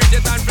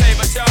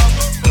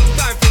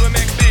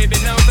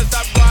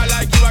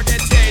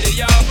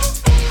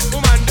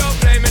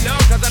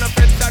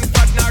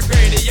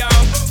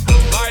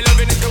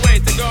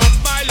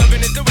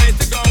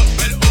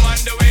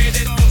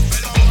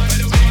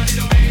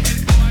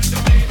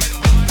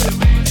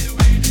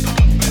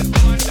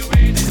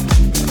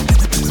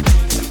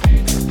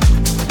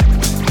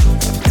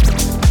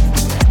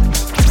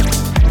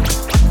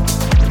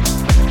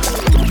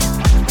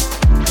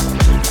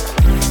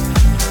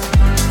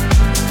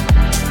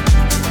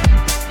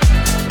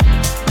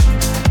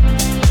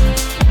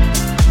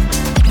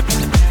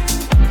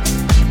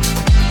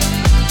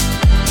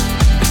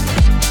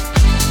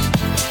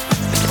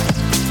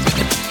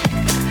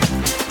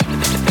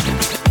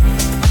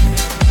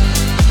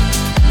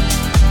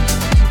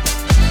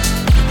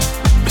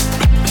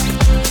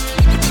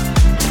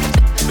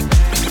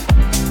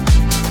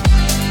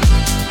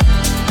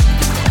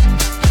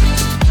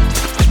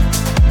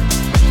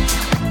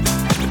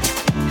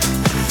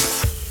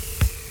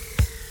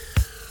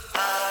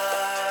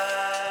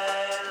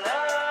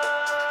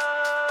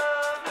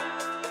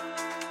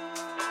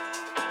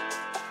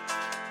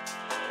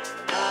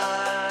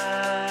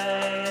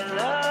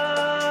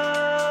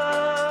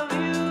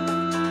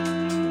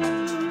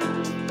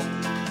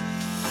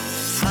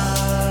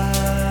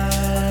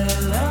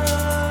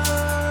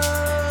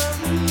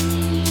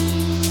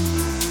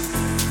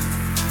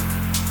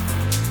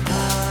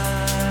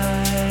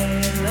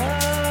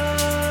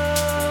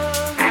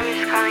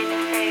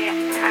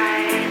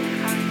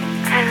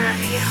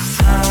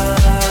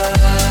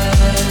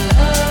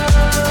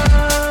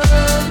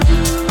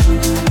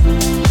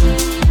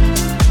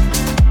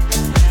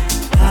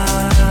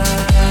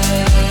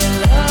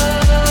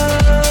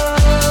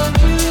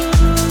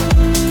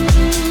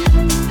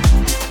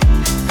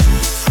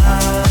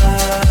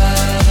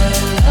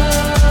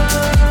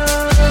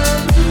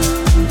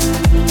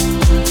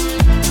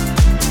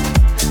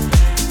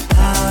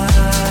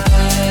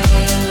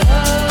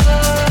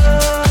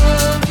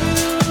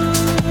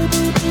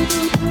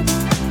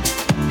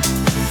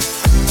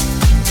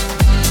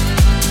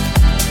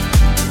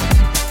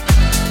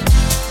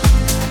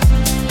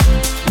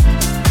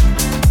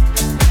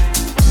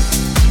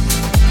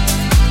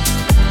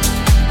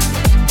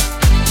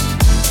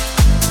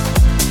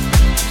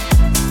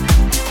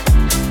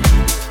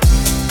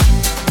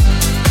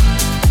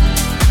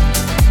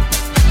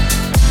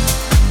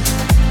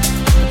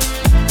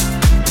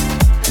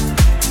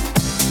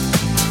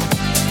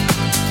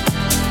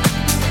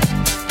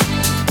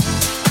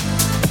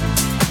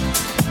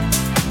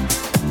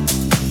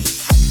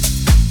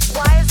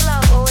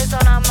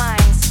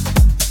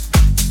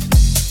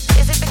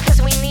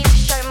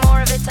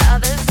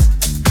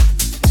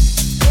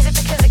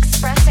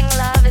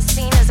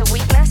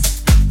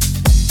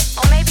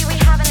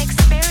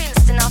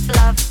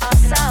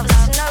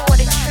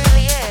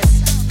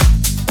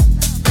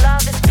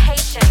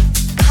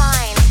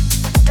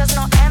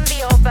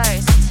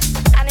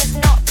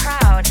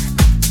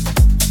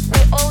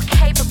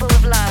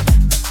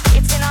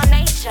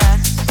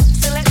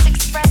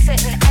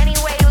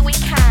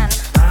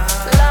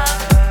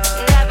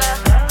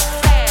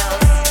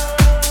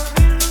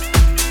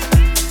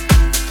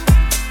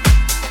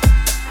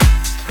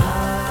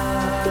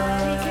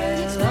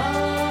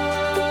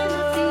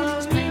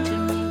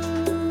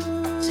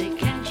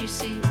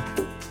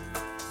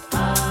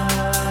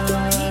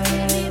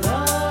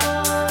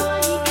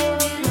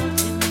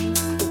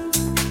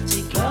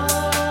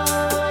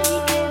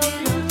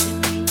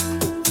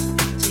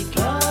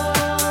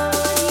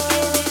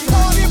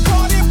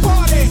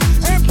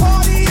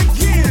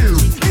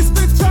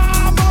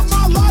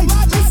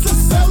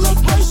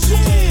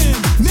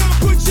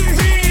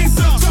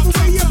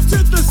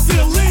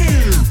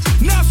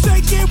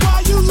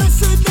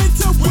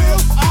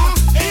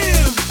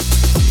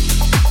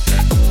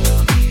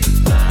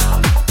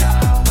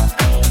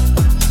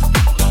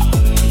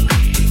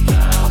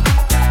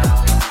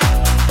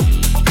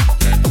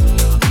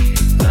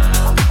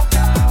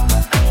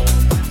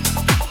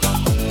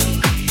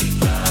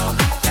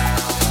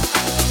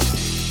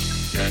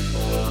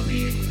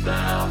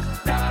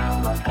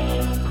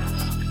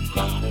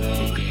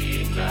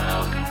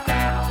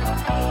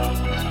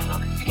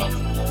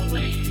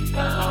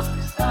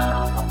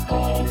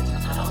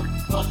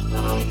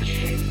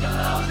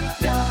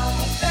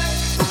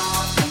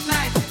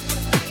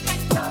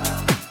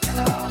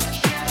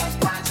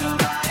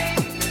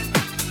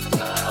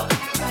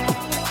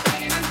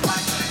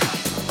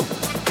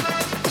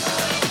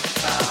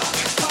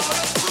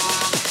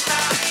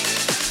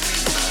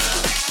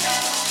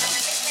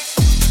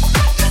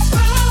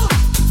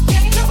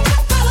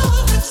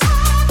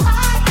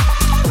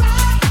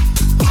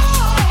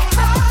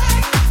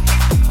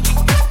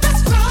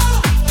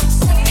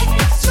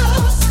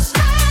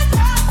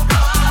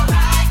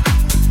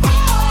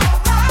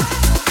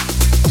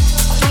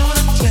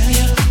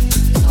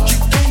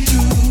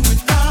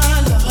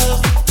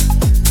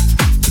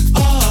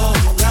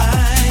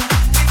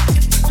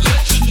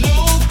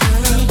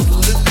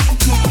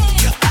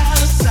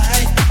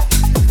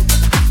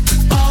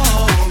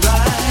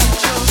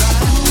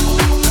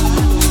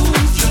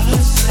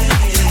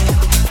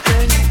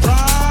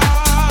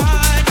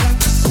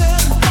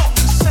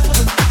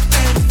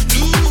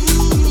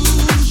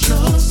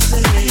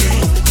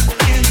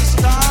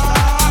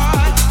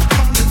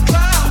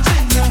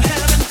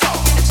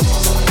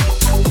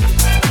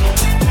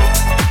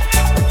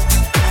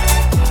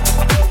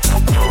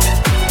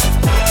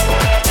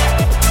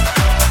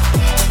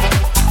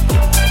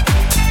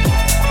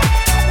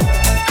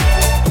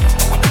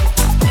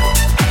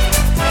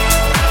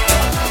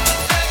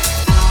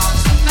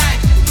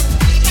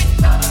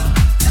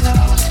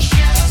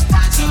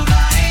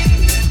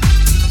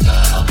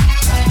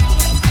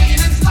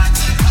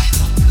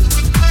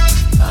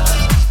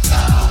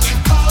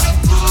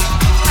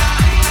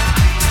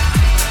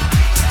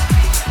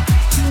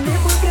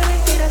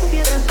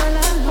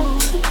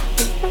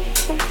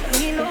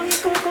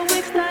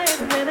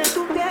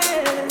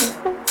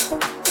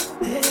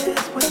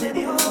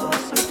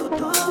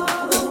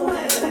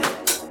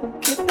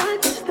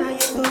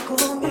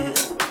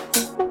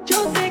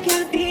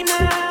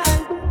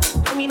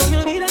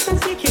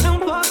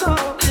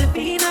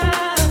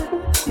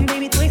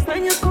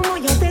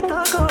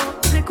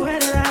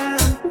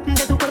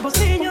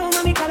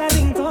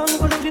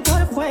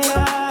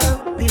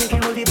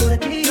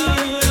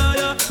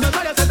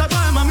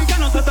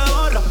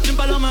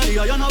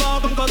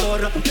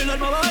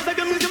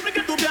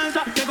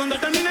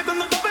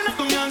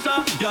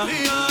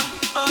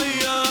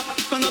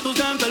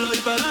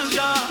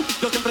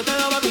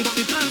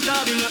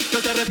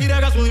retire,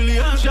 haga su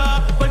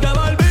diligencia. Porque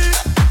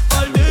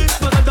volví,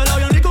 pasártela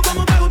bien rico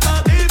como te gusta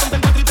a ti. Ponte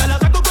en cuatro y te la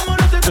saco como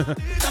lo sé.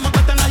 Te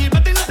montaste en la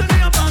jipeta y no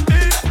tenía panty.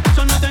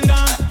 Eso no te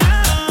engañes,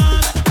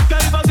 que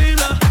es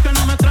imposible que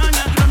no me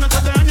extrañes. Los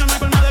nuestros de años no hay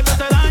forma de que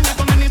te dañe.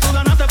 Con él ni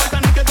suda no hace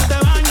falta ni que tú te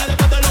bañes.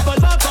 Después de los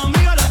polvos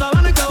conmigo, la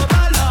sabana hay que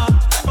botarla.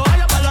 O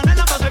vaya para la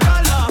nena para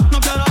secarla. No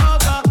quiero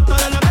otra, tú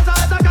eres la pieza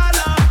de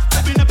sacarla.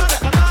 El vine para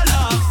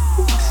rescatarla.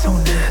 So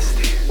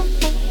nasty,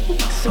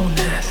 so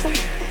nasty,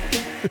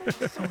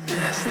 so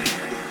nasty,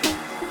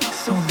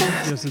 so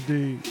nasty. Yes,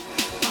 indeed.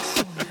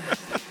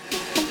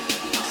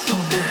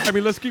 I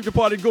mean, let's keep the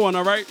party going,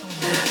 all right?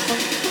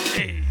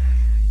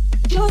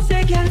 Yo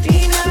sé que al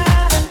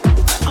final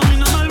A mí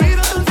no me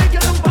olvido tan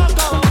siquiera un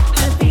poco.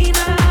 al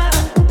final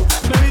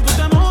Baby, tú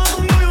te mojas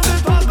como yo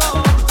te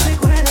toco.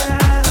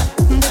 recuerda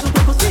de tu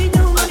cuerpo sin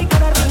llama ni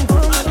cada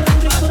rincón por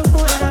dentro y por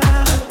fuera.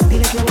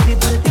 Dile que volví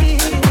por ti.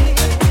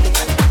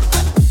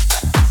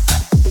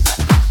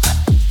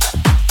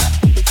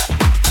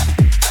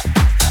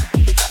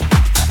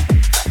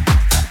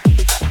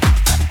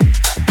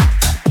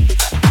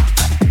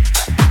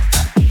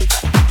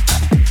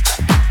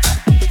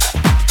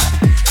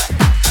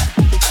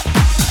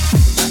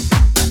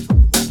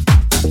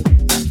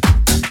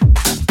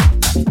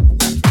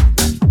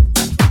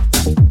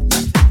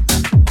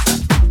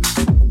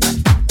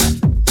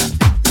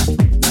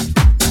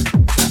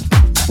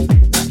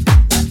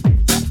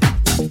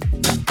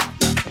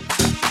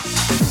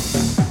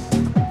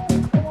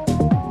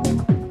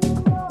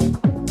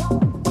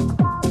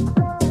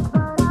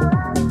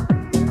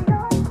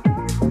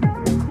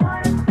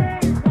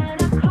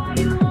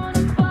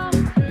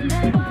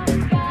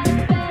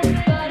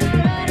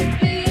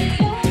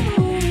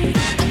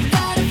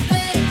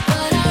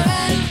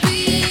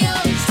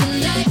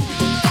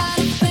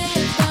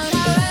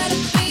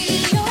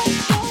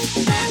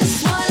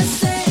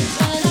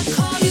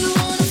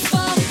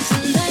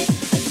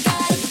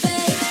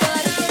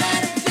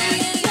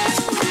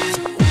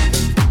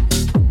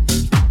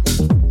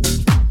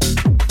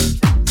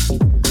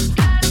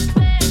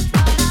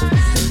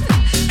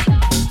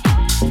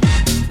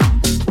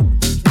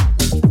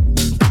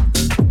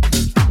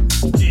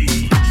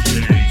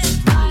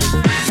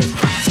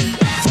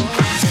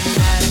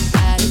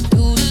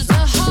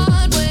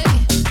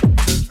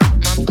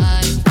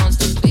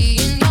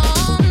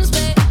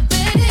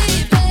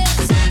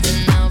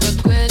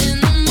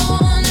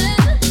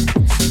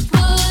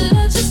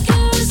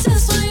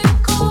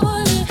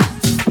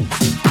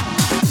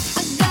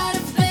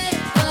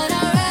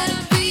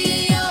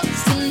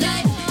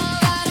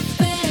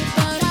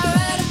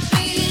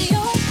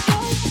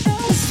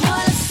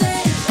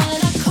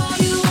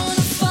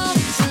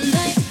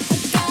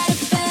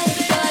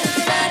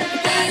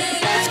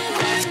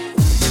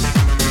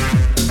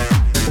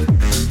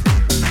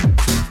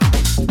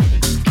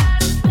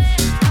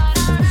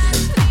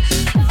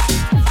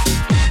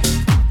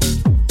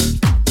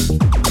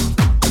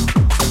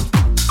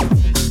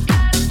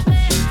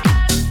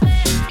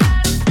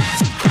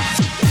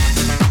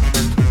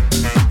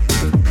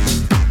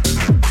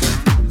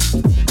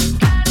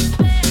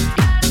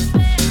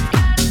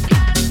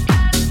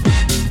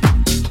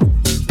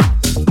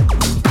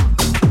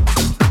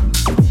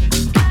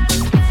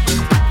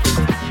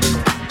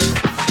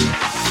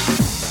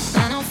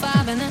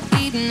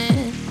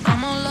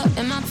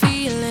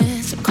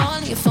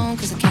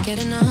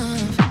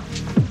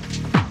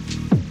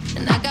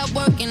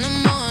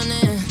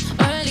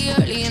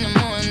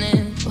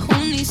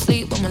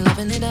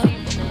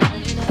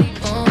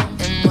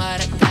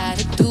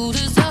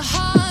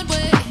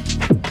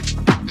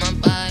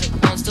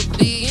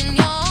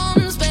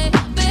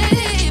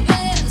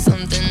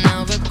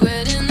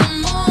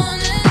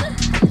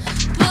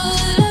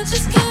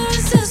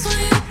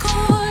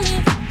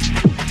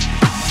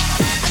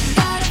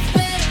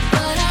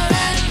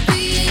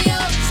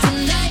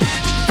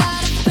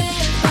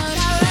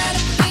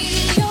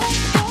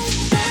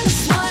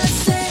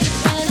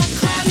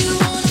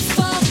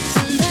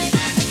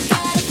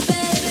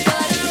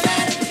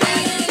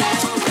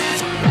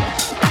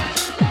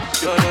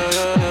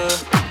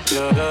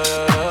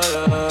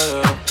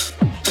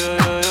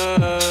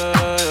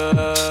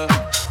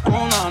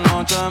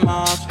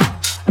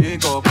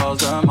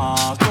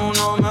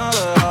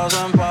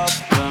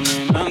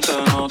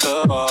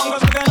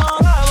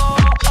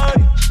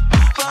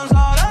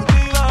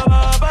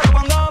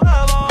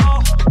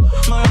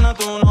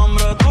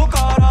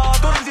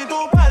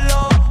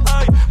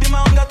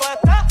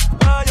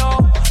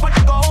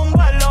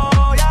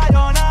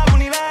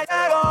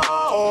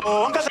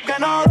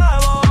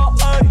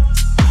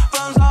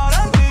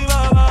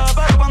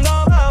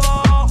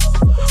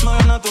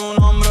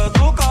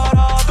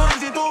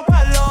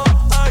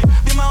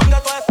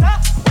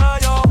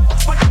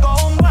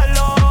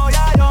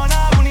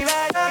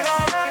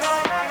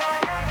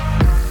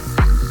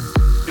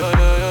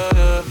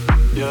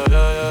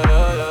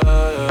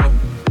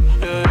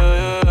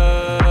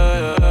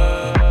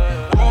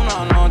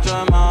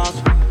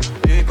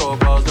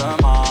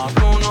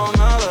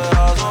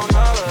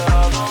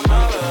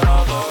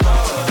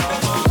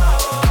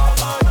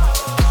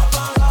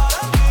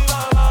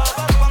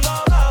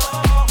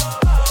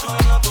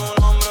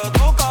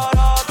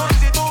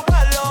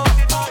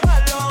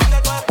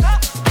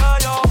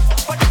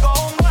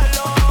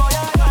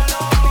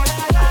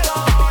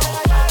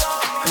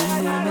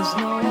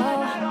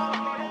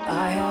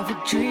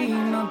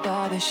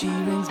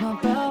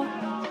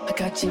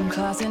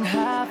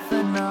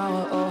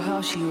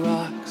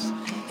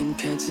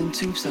 pants and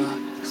tube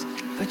socks,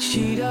 but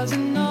she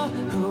doesn't know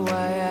who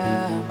I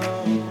am,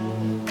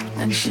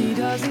 and she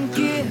doesn't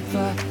give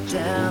a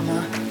damn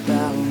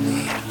about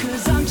me.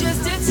 'Cause I'm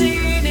just a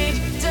teenage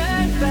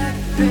dirtbag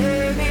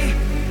baby.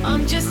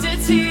 I'm just a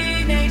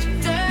teenage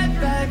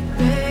dirtbag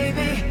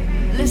baby.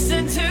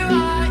 Listen to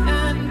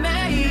Iron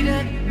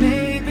Maiden,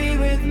 maybe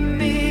with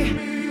me.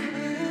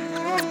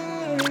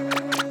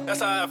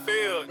 That's how I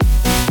feel.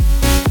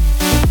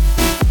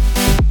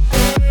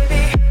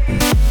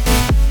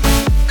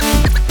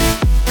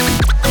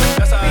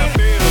 That's how I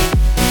feel.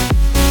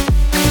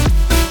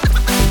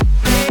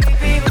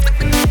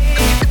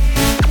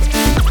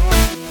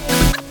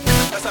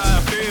 That's how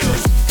I feel.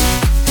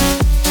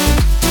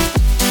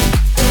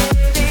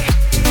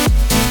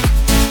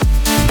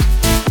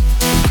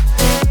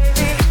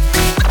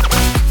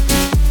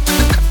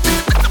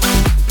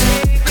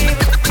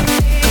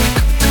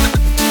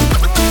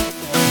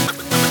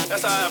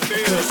 That's how I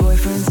feel. My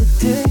boyfriend's a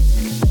dick.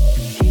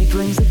 He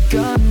brings a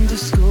gun to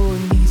school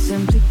and he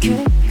simply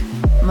kick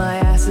my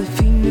ass if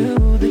he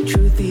knew the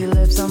truth. He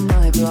lives on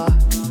my block.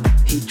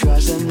 He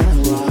drives in a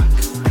rock,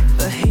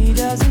 but he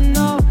doesn't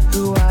know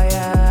who I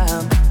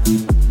am,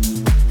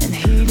 and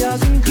he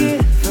doesn't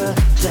give a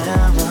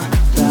damn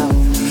about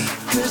me.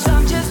 'Cause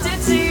I'm just a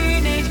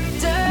teenage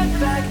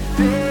dirtbag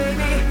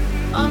baby.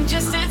 I'm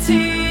just a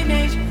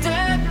teenage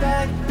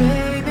dirtbag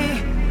baby.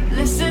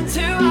 Listen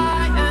to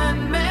Iron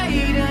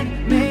Maiden,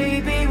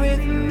 maybe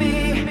with me.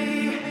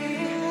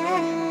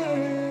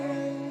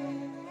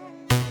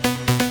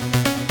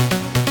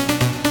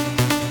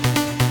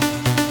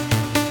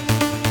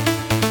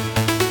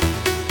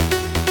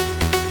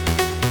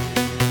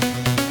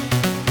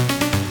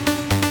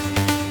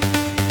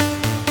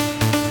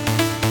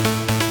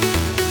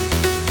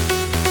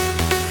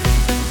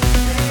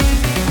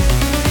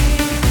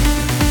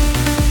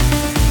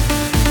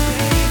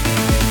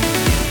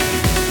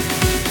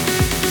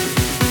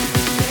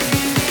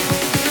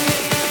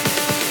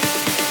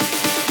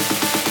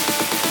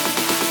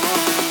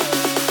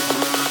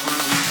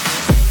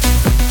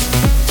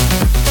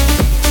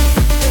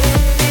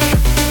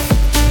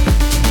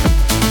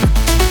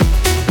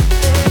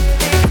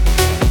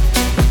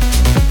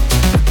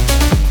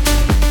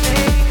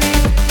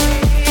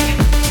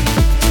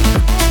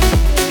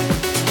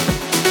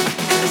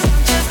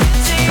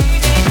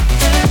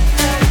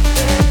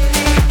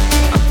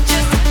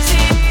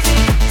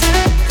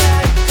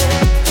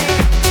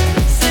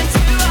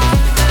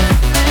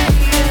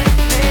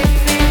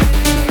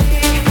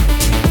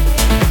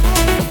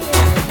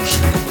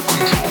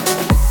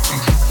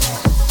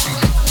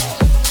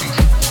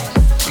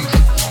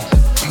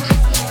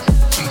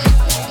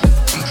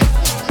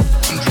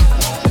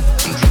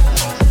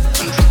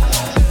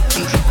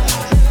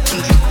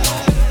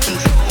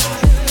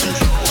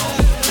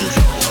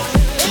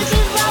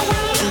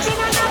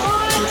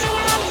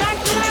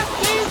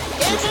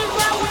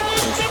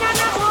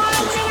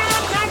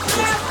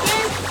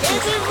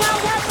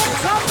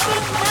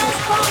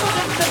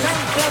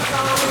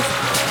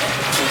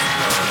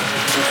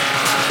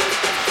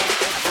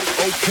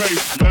 Okay,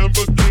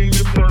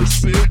 Lamborghini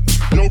Mercy.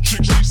 Yo,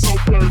 chick, she so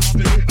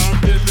thirsty.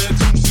 I'm in that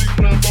 2C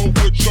Lambo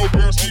with your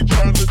girl, she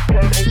tryna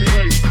flirt on me.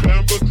 Hey,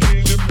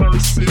 Lamborghini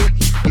Mercy.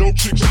 Yo,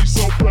 chick, she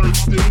so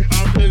thirsty.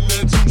 I'm in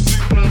that 2C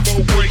Lambo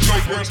with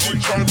your girl, she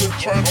tryna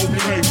flirt on me.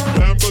 Hey,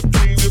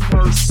 Lamborghini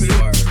Mercy.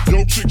 Yo,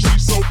 chick, she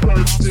so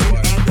thirsty.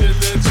 I'm in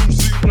that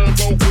 2C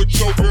Lambo with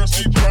your girl,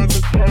 she tryna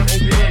flirt on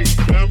me. Hey,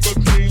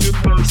 Lamborghini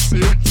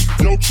Mercy.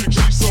 Yo, chick,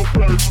 she so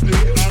thirsty.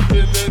 I'm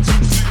in that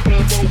 2C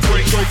Lambo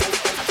with your girl.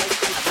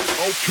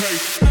 Okay.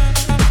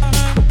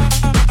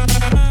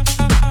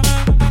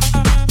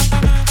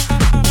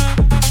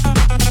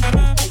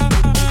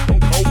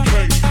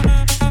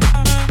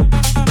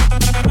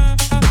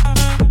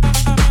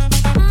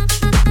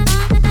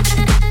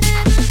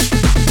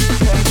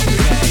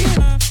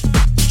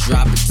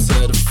 Drop it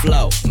to the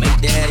flow, make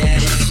that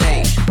ass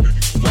shake.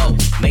 Whoa,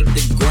 make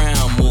the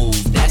ground move.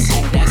 That's the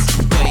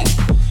way.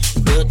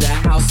 Build the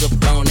house up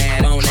on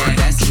that.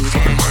 That's the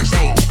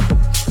handshake.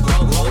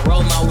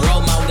 Roll my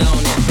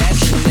down it. That's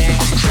the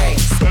handshake.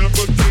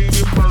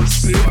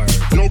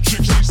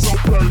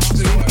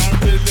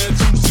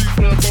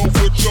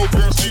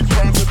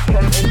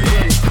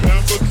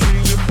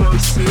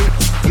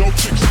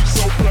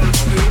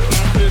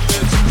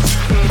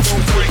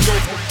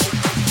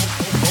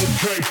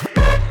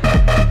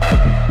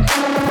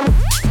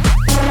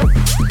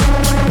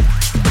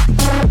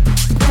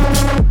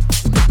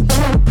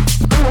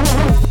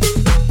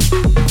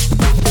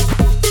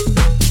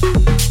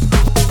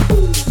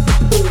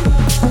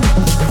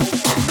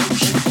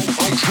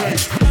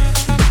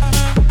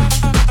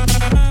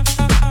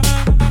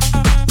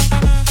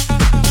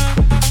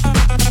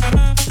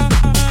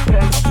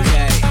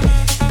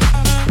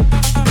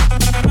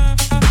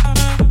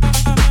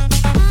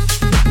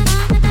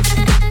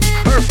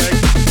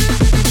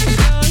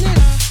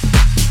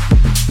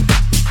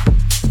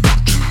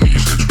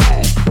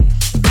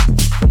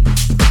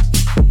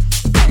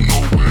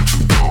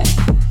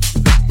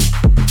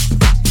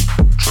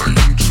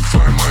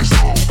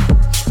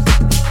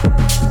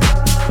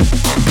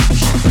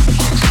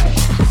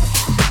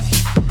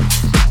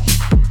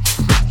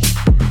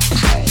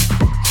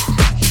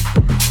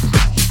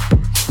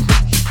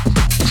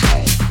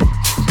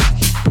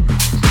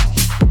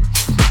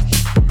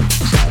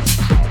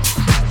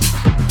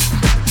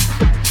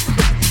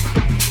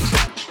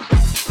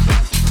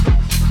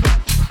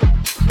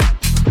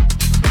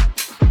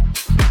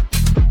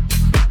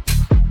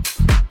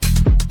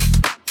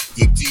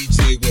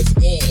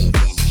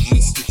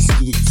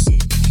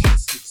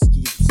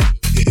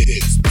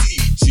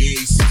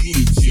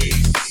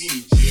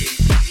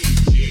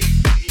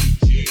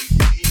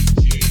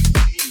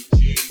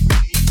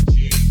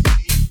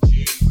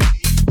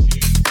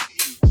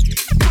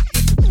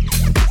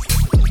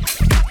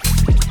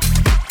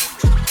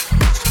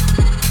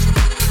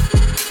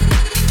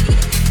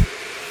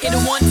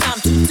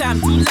 I'm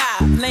too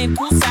live, laying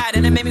poolside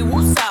and it made me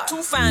woosah.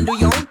 Too fine, do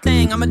your own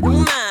thing, I'ma do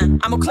mine.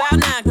 I'm on cloud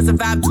nine cause the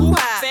vibe too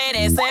high. Fat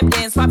ass, lap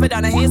dance, pop it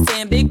on a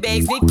handstand. Big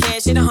bags, big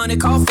cash, hit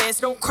 100, call fast,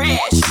 don't crash.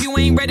 You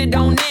ain't ready,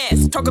 don't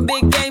ask. Talk a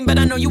big game, but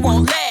I know you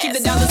won't last. Keep the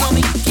dollars on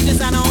me, keep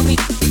designer on me.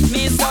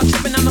 Man, start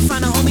tripping, I'ma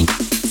find a homie.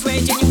 Swear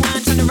genuine,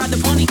 tryna ride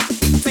the pony.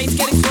 Face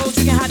get exposed,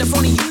 you can hide the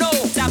phony, you know.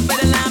 Top of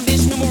the line,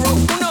 bitch, numero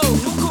uno.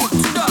 New cool,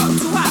 too dark,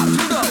 too hot,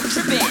 Pluto.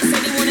 Trippin', say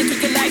they wanna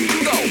kick it like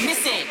Pluto.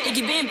 Listen,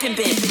 Iggy been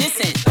pimpin',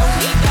 listen. Don't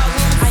need dog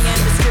room, I am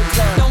the strip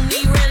club. Don't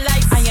need real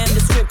life, I am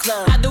the strip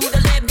club. I do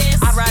the lap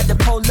dance, I ride the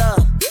polar.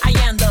 I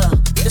am the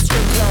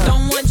strip club.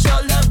 Don't want your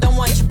love, don't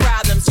want your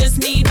problems. Just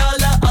need all of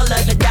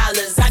the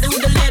dollars. I do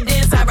the lap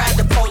dance, I ride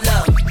the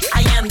polar.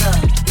 I am the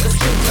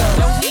strip club.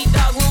 Don't need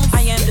dog room,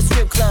 I am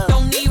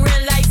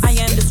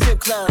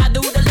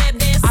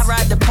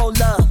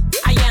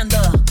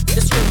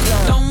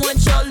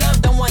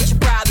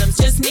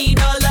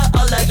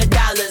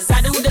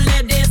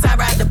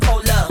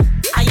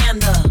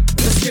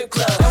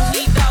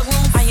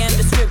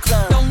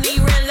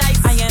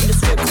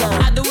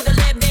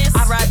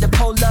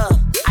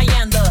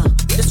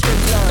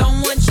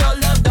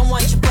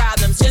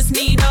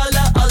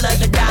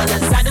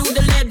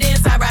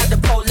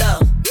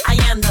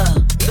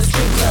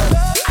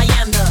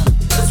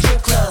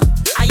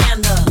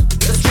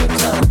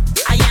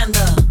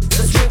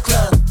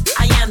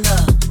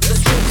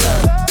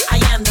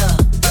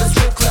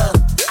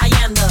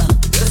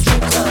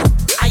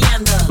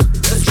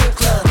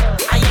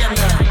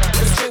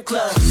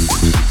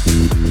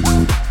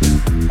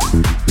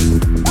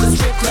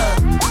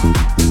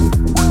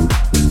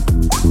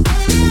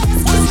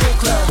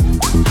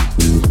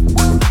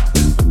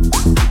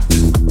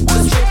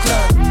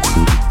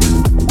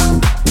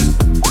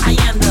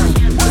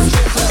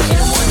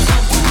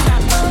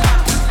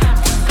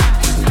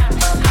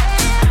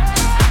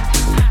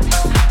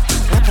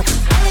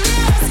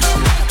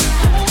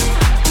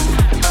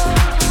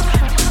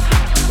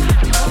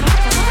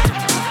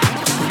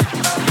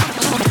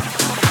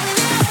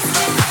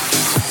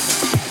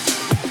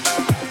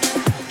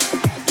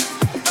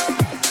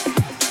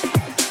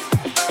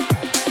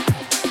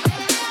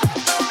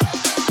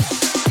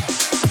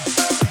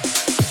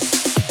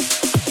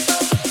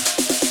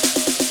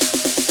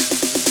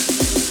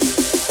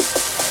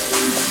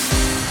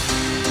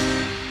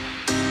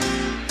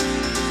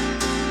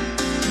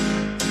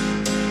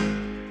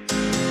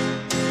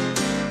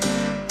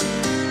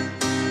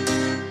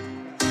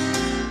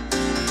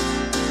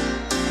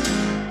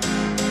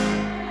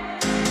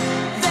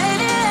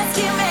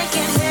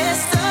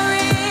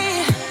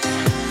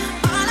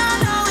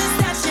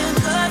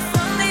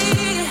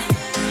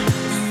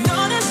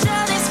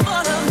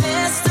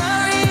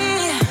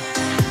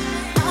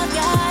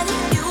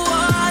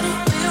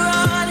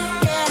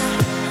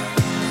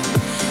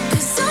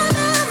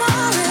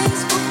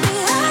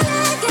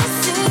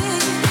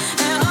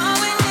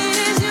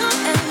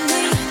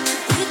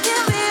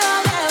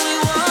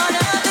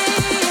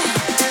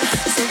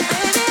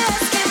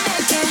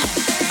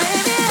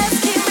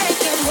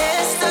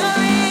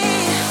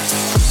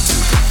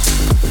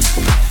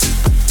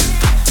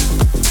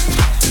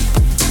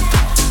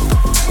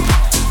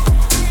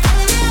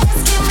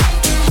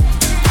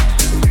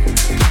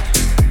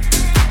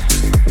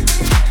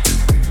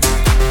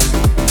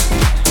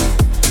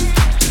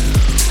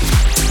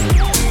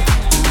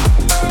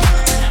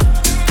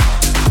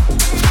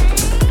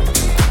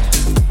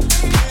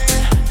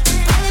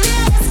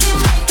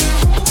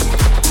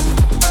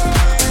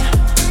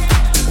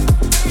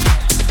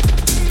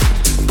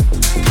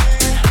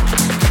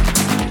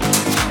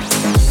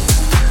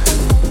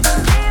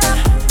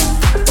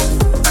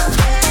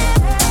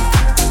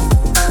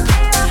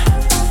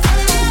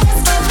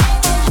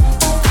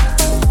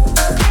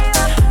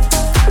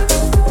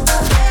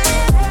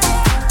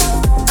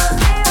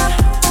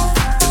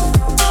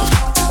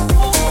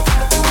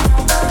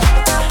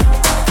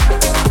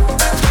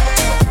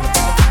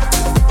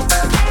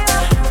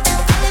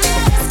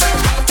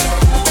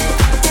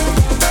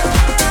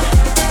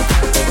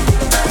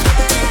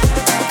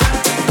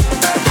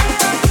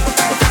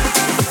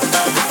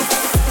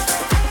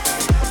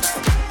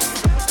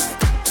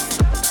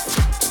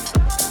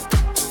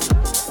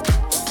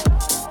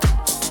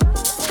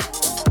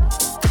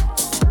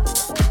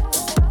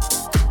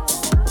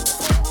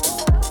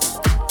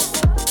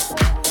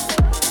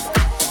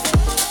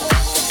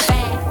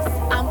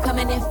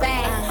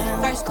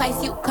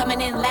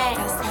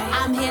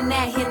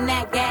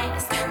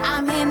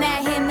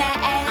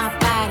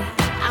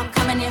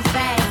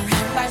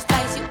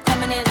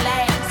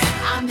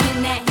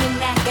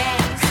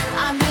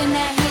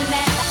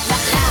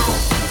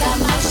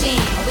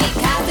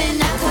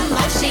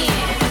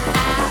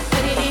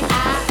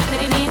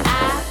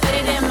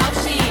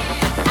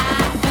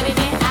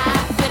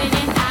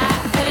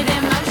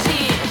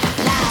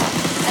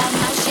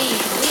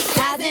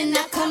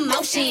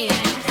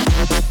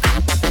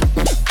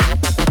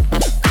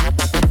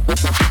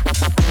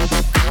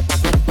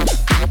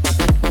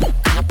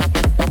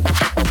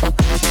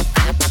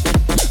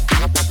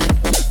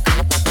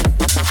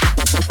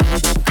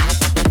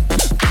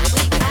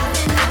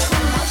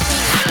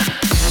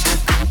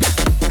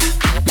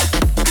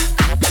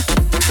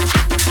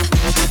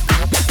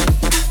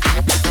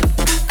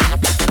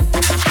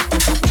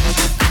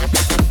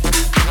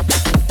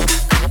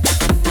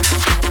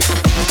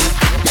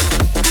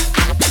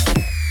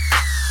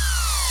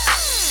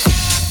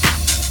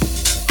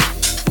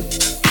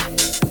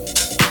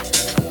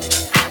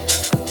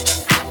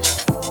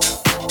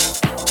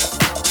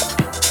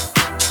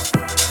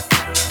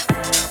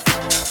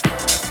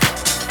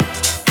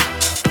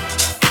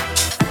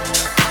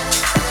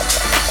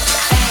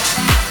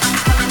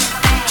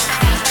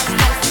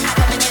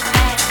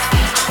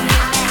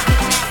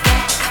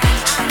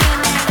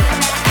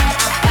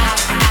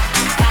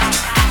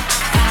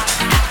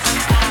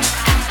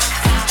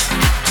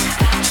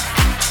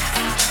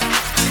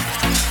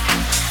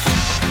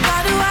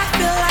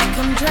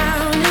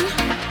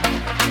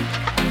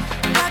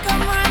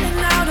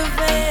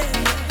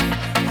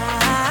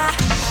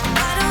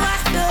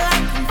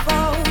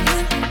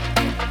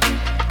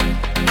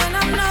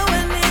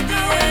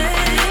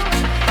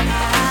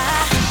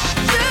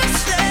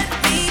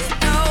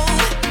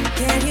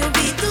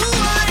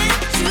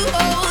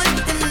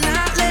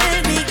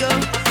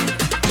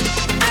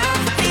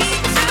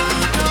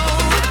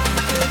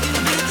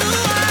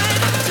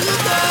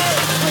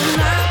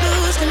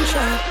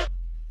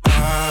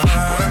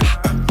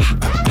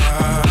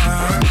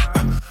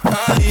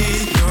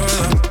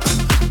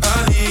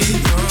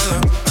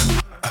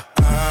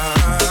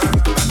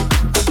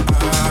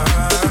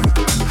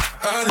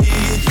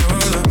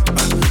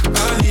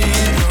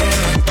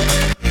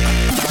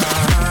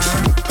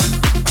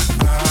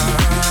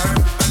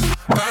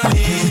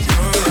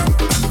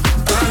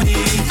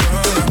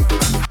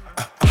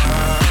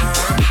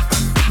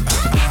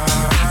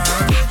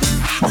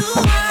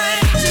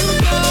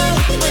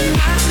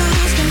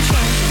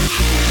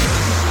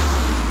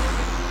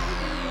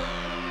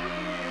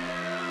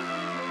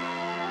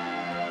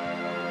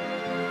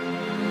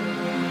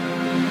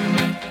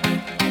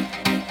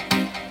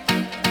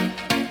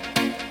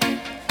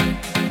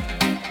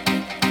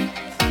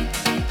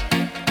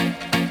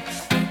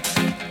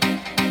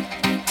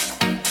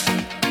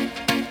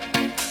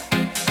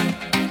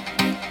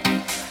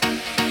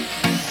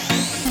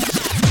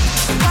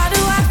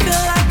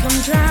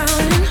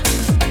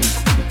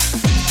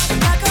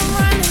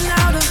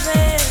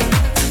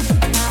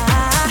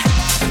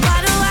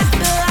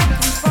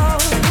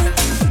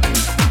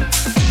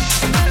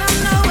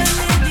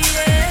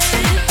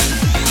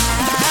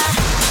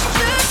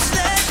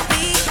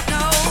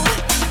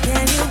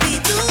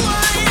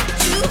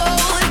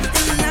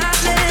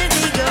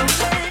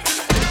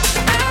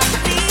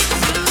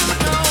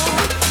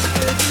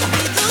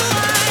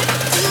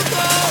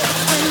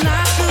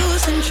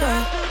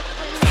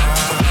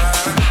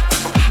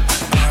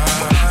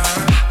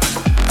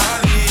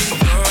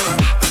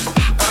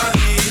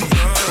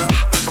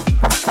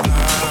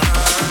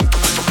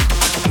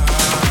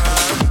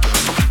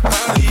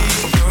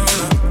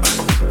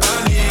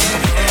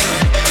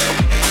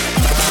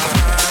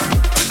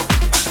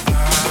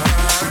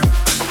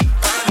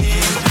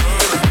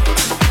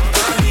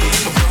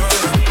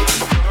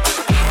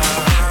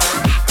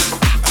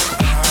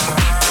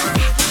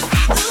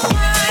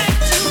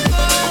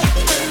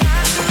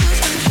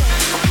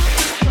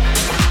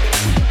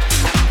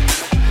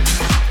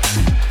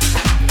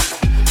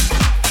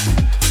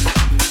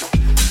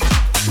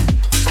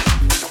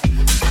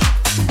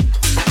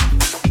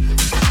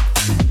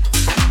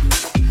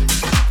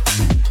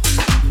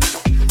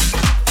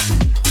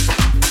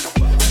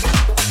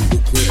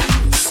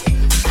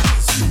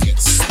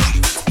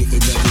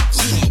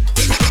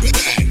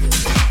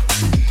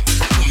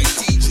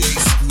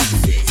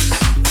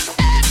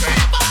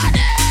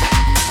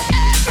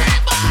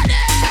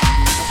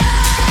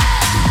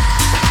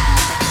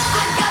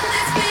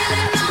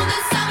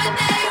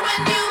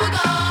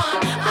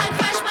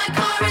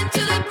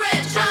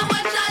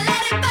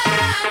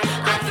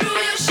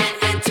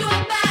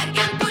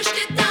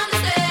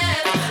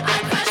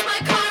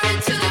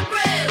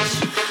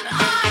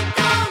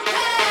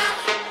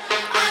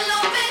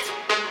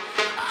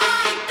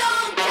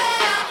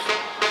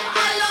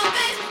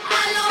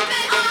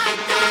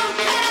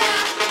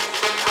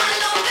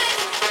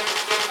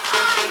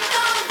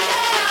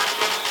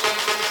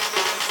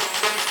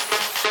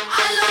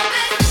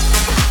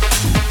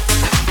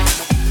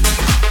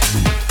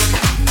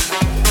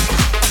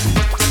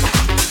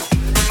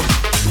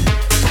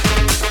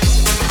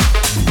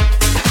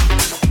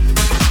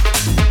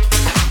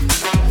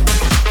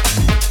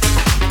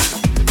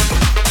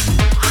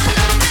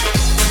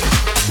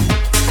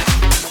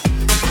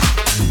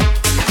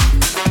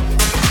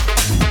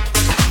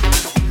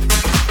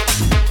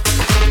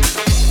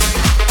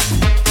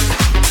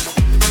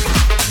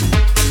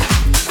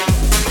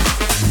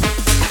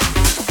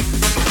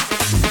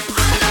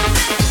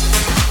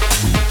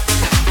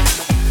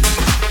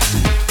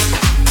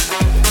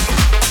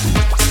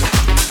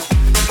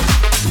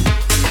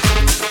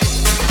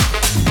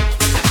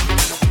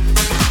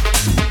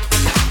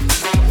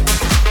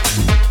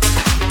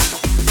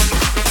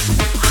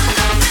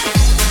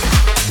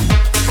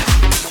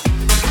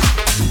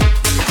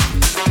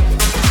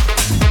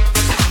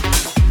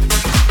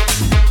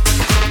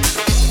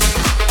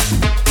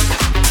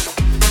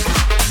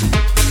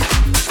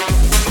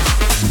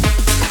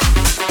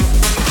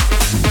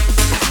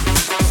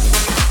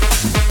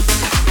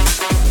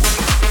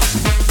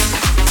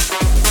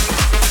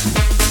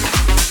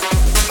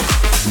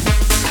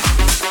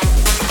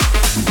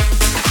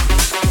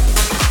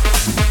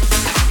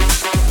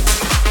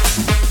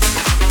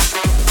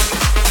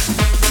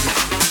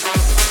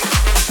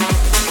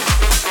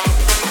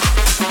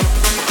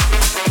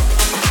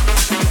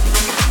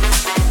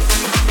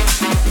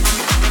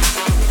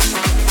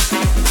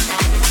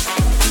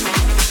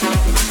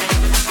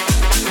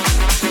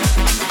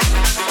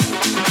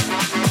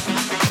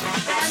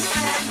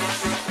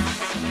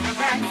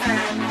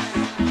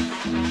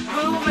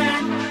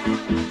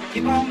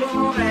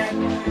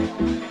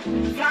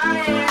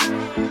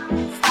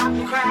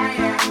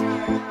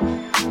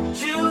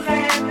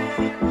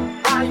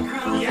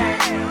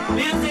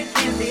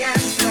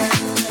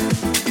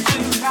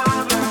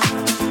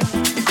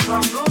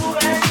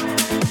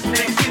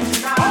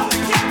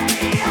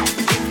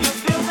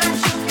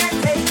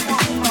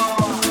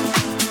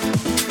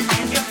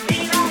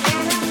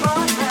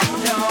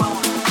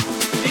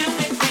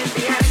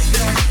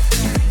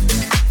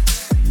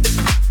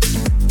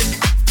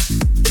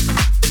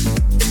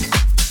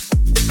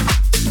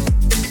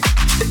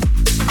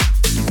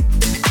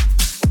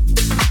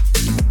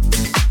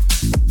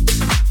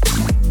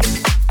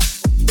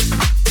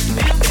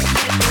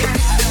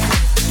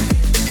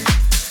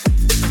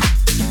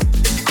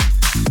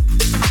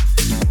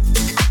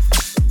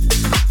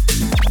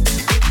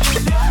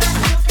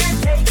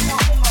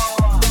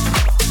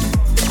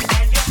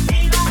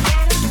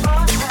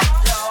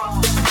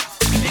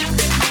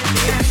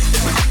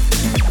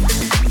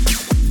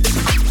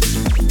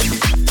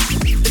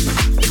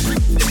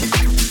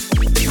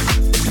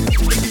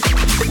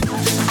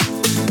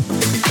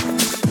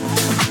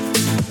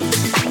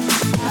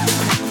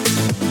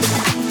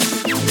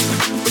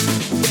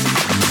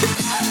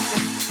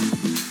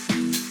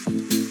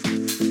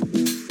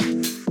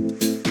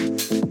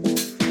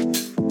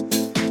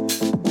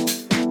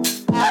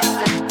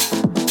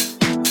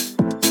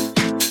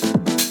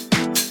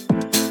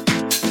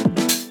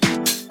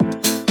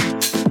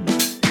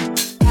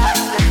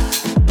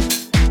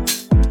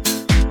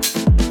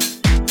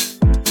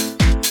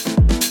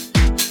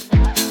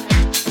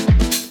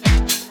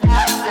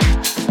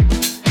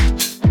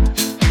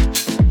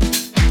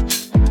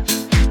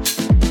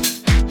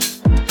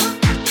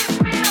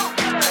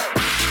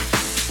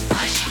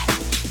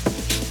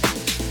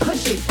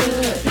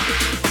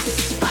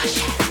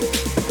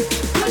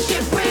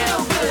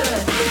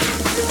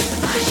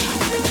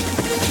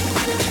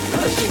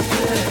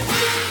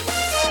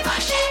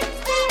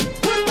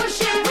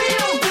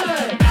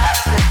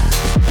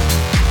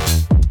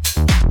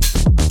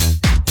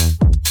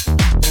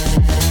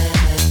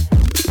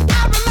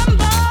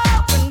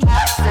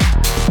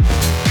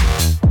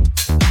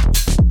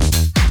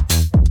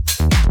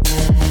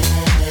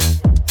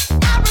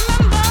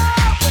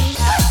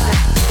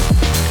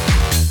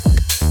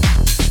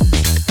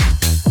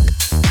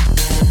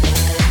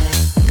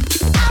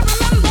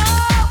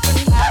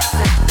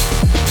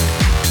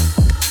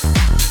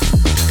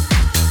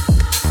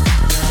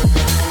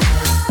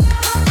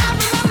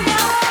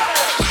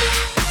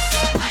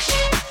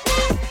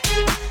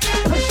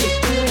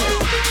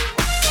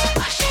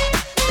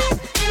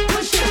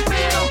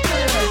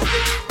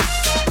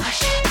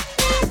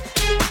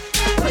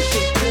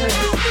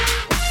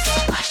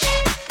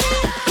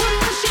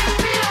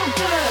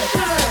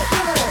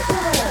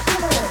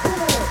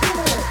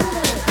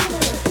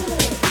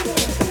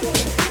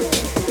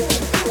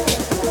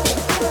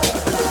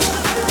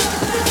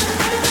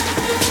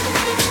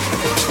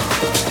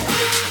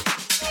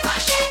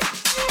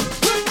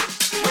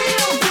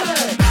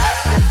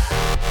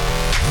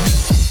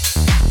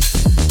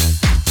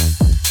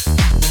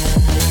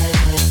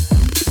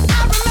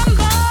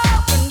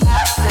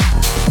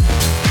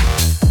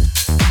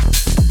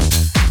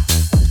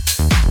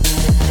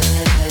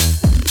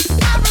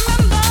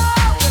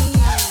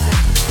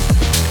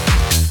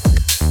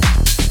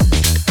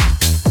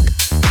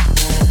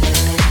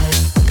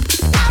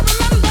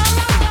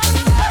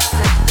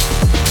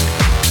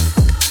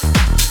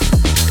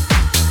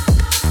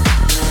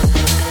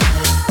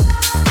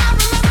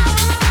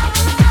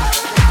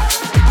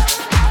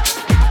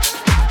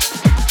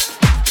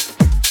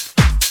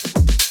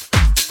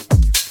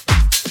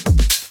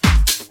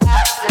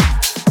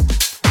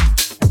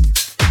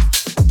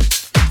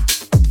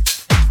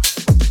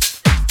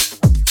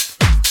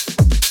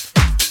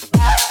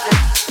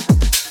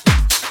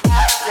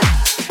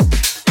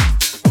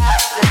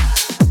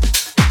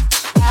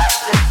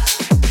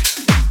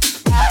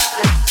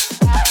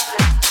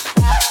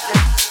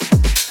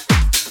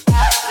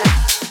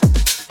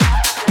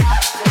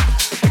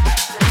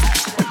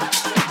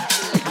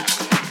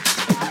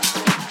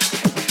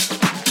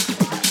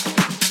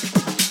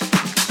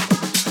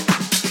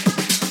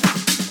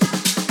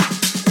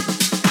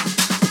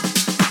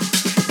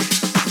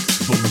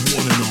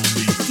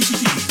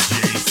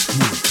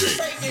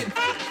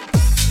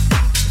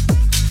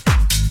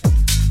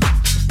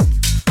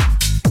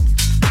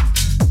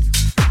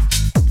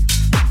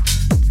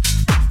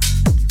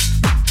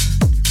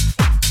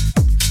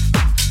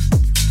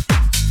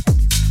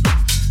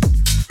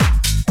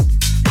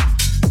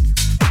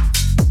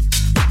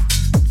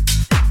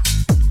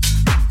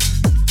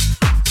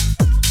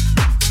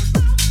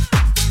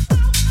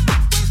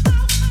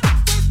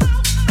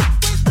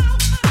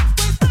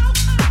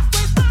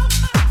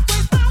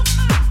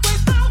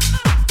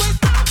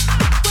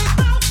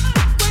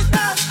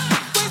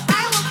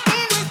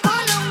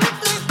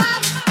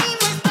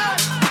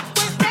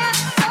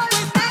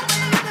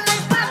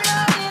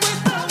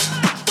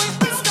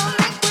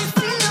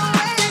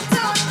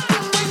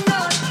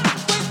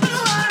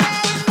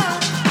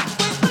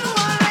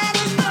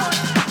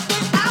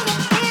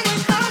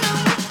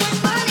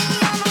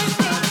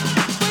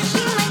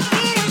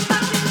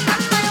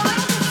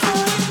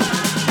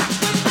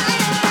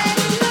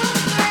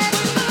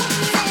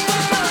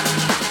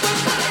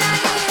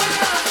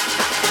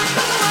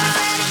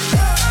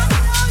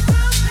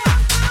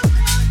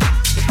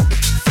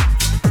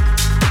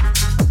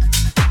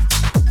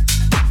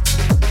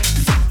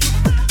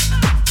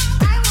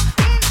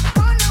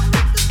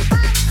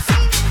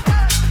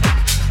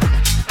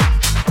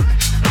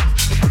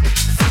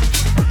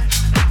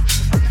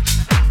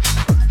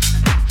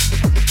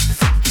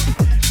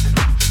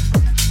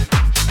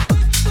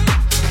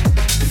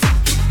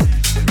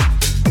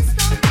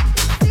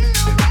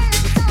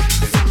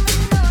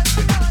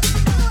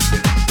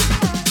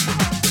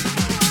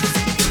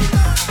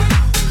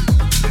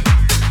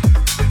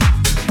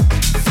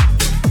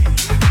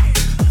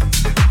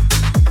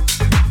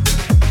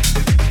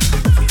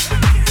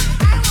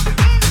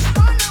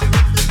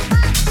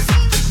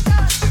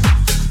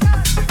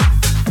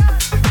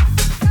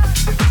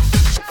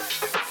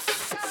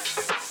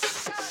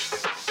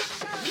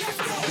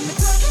in the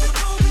club,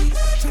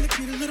 trying to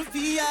get a little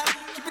VI,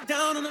 keep it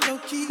down on the low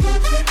key.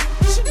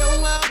 She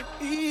know how it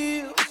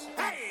feels.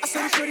 I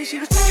saw the shorty, she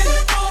was taking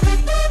it on me.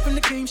 From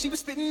the game, she was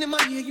spitting in my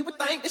ear. You would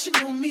think that she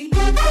knew me.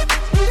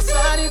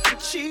 Decided to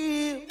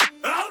chill.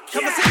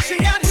 Conversation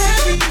got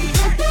heavy.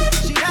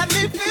 She had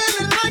me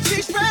feeling like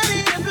she's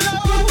ready to blow.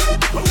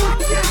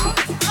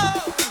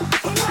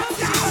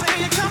 She's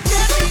saying, "Come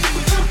get me."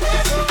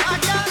 I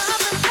got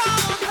up and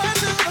followed her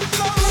to the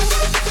floor.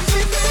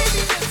 She said,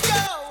 "Baby, let's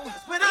go."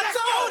 When I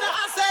told her,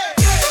 I said,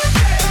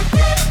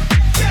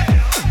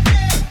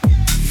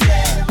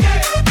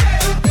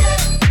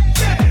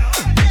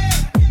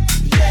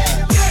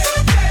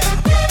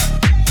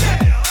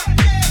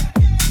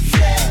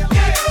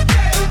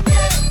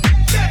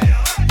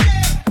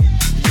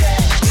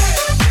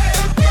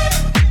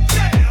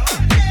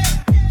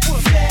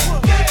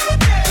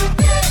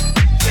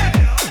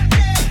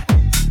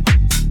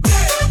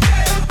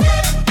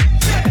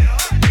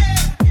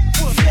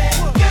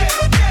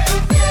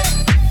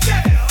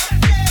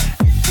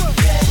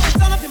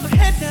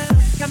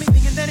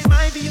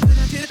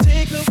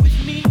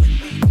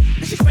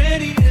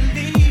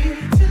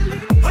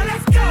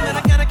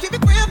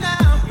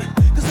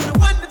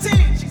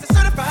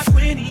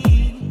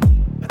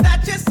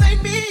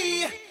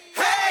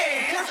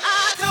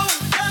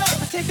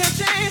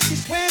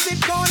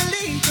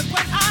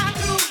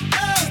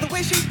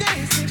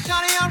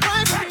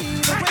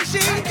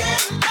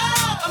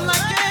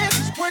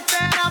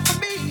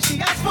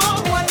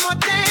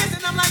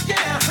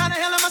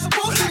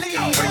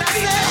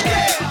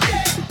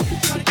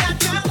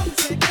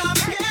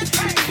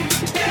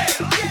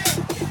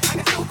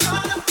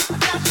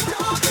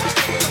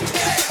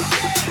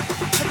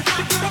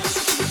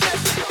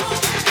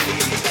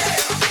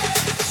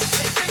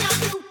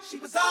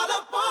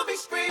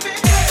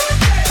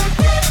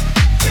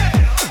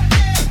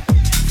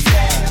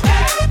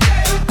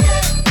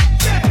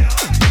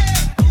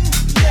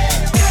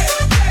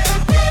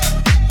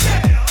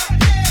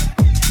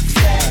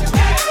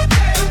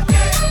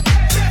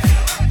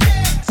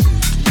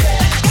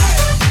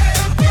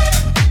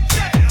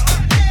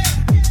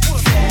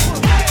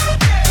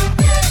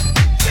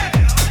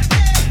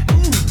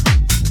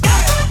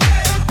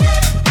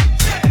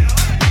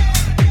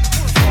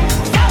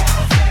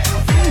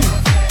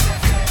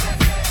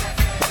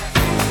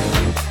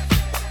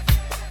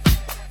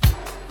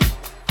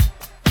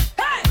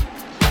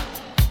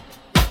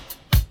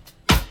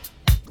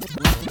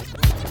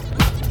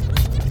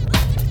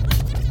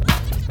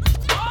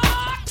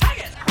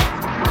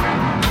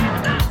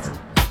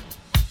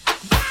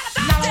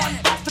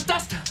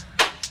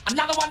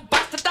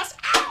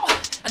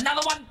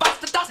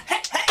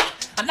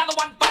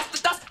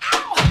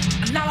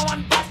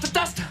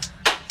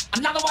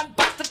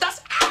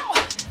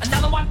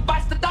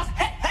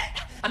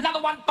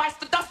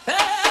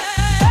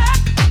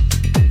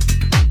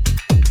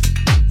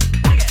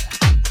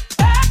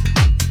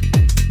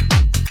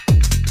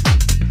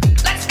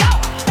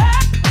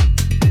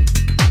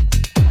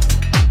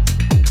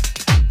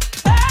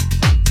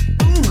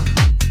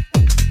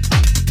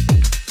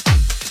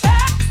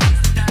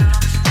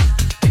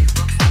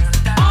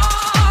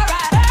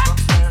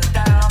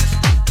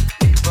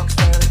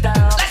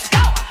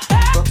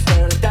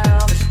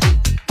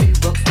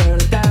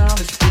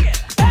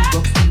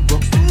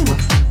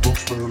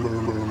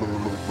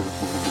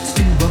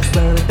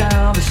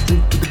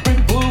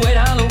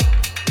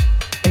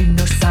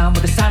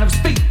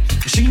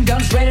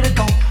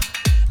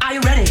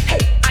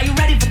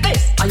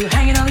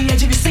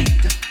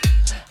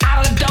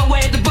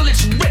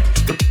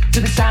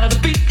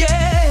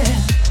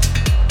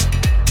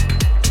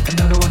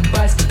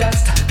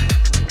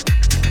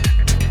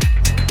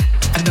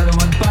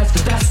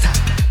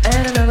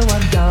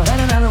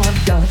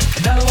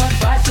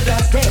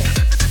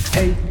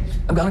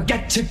 I'm gonna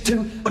get you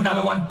too.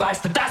 Another one bites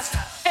the dust.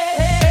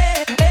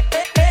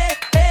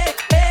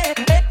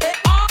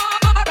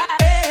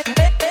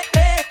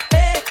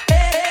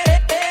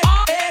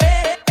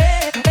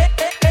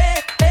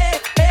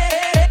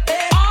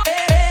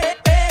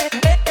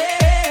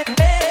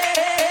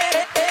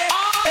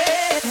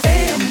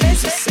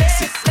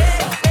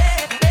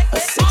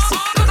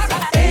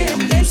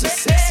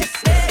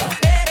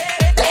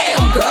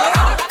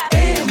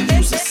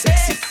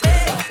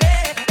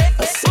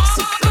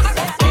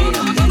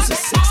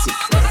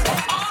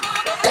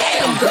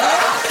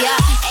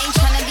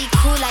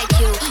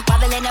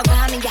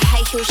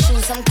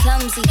 I'm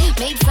clumsy,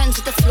 made friends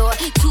with the floor.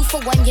 2 for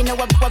 1, you know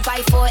what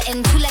buy for.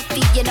 And 2 left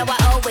feet, you know I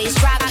always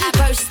drop.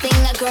 First thing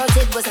a girl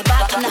did was a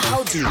bop on the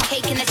whole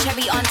cake and the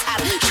cherry on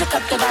top. Shook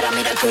up the bottom,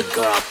 made a good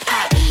girl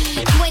pop.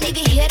 You ain't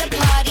even here to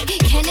party.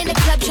 Ken in the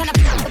club tryna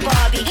pop the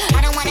Barbie.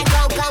 I don't wanna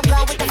go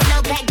with the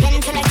flow back then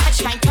until I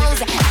touch my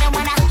toes. I don't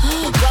wanna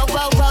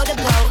roll the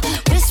boat.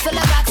 Wrist full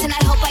of rocks and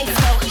I hope I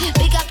flow.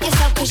 Big up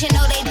yourself cause you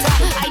know they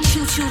don't. I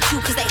chew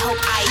cause they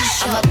hope I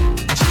show.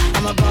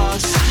 I'm a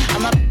boss,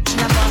 I'm a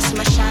boss,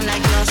 I'ma shine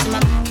like glass.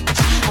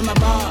 I'm a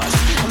boss,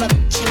 I'm a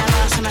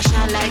boss, I'ma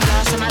shine like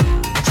glass.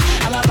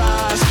 I'm a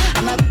boss,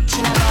 I'm a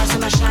boss,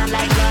 I'ma shine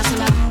like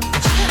glass.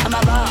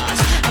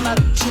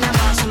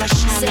 I'ma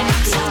shine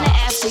like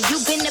glass. After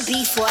you've been the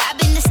before, I've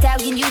been the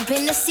stallion, you've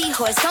been the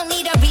seahorse. Don't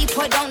need a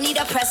report, don't need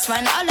a press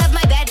run. All of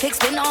my bad pics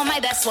been all my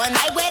best ones.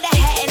 I wear the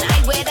hat and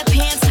I wear the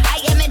pants. I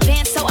am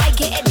advanced, so I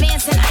get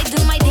advanced and I do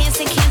my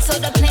dance and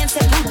cancel the plans.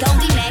 And boo, don't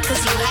be mad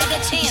 'cause you had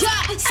a chance.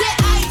 Yeah, said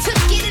I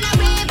took it and I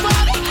ran for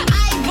it.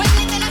 I run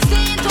it and I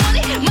stand on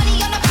it. Money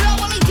on the floor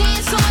when we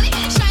dance on it.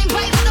 Shine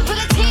bright when I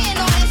put a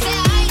tan on it. Said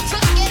I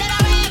took it and I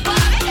ran for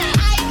it.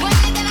 I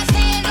run it and I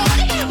stand on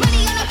it.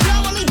 Money on the floor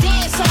when we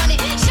dance on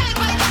it. Shine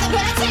bright when I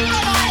put a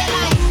tan on it.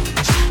 Like,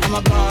 I'm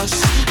a boss,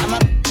 I'm a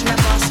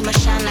boss, I'ma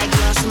shine like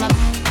glass.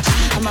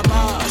 I'm a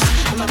boss,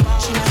 I'm a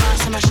boss,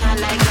 I'ma shine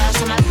like glass.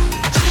 I'm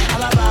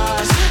a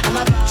boss,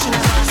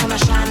 I'ma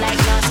shine like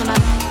glass.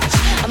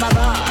 I'm a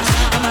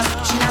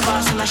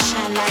boss, I'ma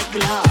shine like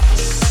glass.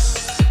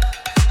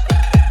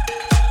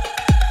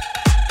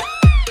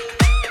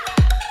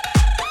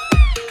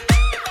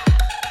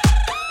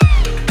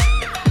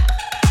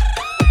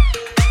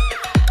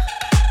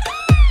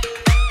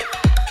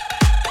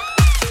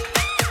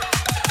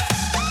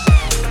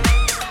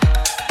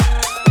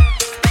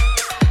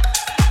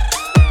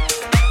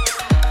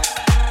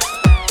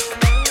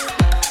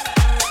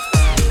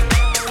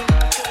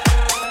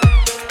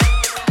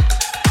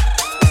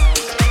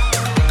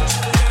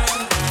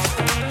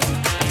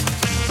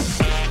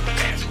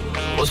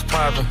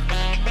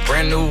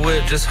 Brand new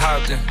whip, just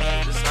hopped in.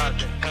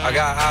 I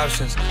got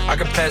options, I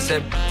can pass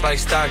that like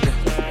Stockton.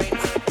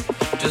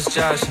 Just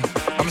joshing,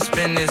 I'ma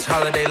spend this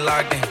holiday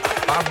locked in.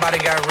 My body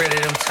got rid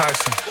of them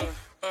toxins.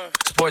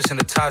 Sports in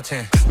the top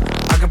 10.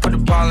 I can put the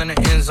ball in the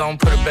end zone,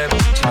 put a bad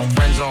bitch in the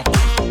friend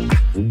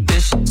zone.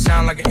 This shit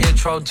sound like an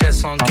intro jet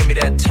song, give me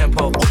that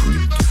tempo.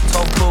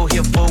 Told Pooh, he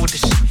a fool with the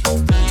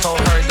shit. Told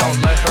her don't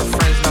let her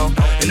friends know.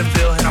 In the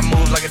bill and I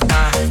move like a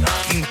dime.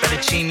 Eating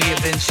fettuccine at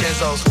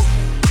Vincenzo's.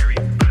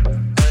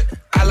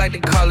 I like to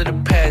call it a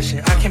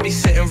passion. I can be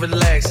sitting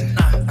relaxing.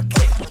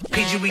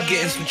 PG, we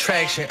getting some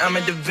traction. I'm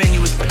at the venue,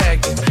 it's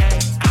packed.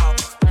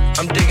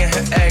 I'm digging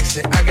her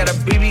accent. I got a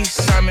BB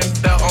Simon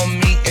belt on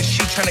me, and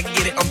she tryna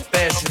get it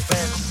unfastened.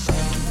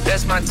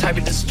 That's my type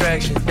of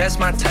distraction. That's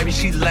my type of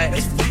she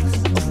Latin.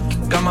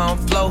 Got my own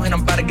flow, and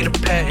I'm about to get a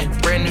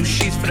patent. Brand new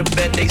sheets for the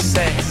bed they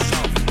sat.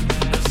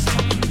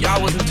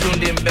 Y'all wasn't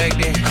tuned in back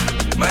then.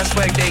 My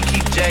swag, they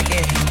keep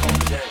jacking.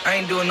 I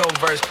ain't doing no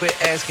verse, quit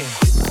asking.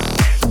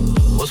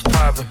 What's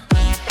poppin'?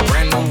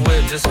 Brand new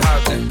whip, just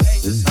hopped in.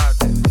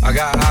 I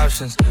got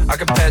options, I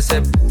can pass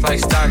that like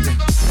Stockton.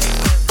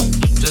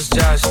 Just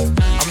joshing,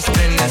 I'ma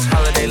spend this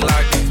holiday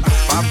locked in.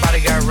 My body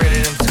got rid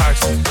of them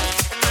toxins.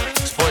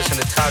 Sports in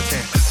the top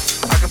 10.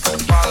 I can put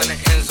the ball in the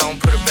end zone,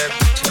 put a bad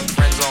bitch in the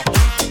friend zone.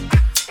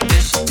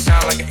 This shit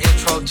sound like an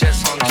intro jet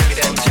song, give me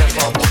that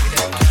tempo.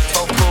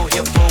 Told Pooh, he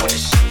a fool with the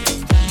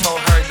shit. Told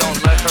her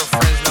don't let her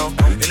friends know.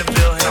 In the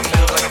bill, and I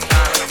move like a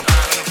dime.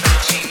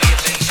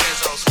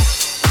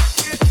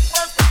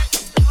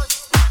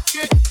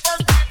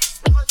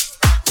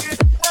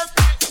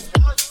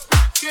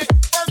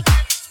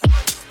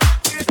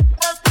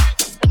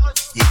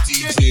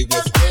 DJ with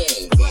all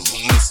the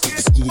hottest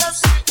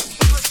exclusives.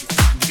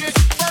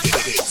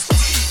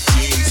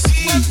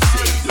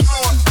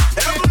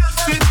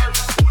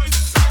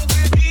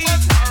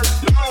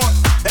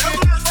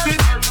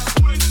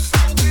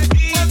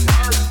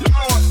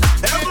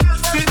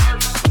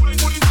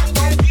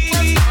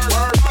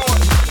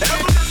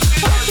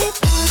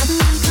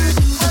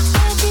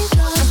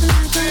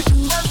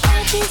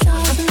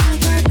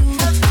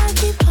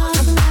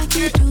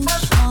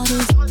 All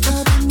this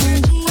love and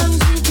energy,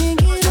 you can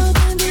get up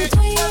in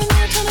between.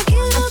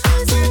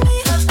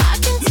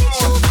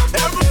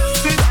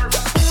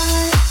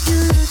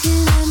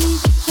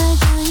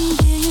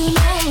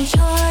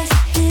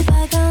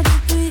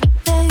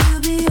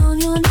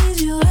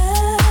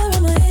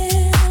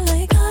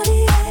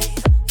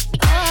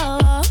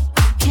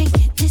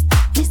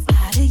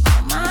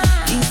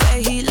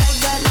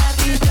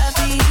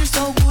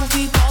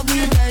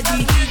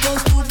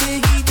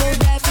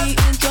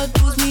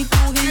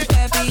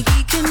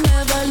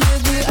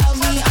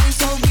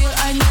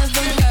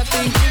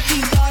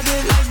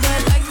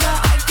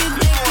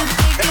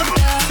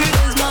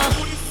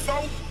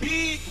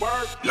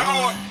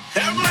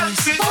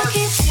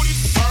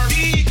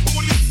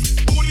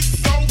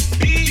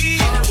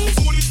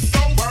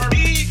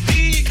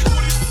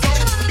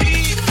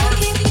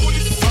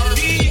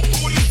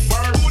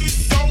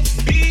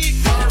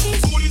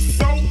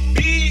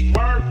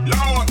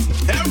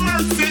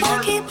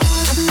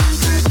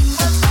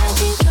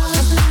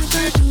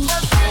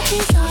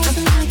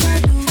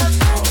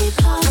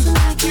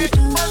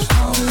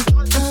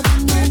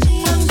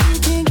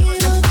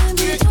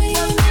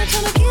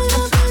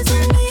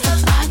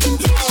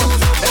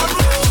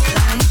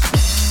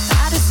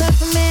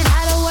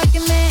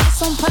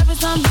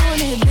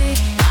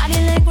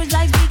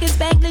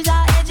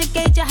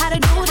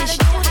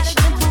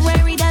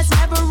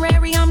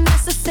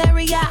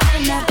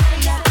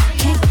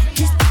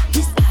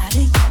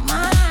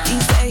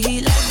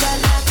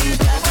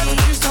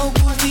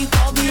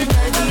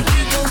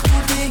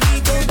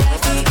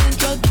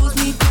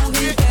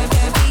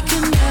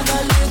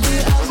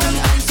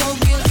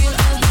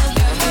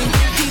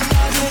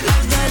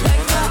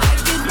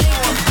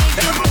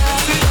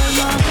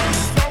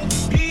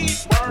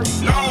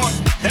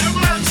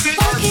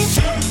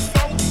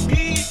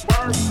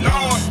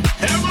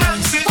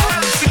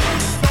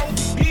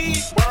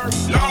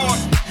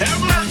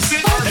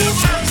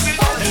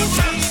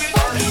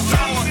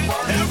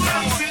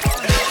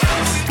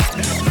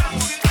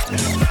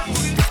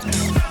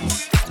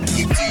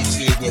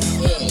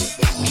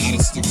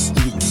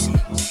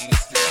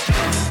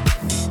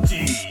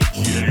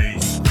 DJ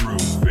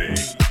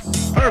Screwface.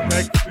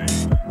 Perfect.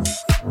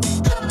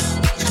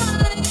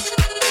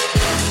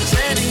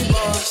 Sandy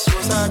boss,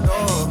 suicide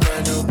door,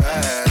 brand new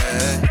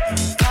bag.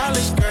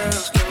 College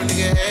girls, give a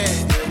nigga head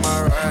in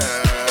my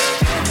ride.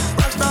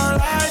 Rockstar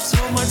life,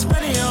 so much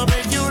money, I'll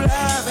make you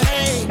laugh.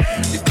 Hey,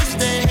 the bitch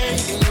they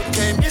hate, and you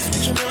can't miss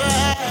what you never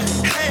had.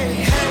 Hey,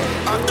 hey,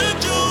 off the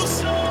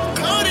juice,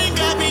 coding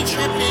got me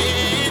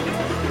tripping.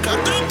 Cut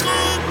the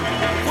coupe,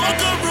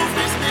 walker roof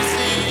is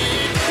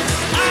missing.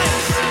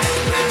 Ice,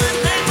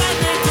 lemonade, my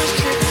neck was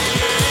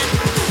tripping.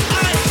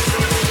 Ice,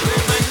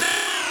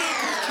 lemonade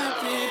was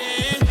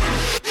tripping.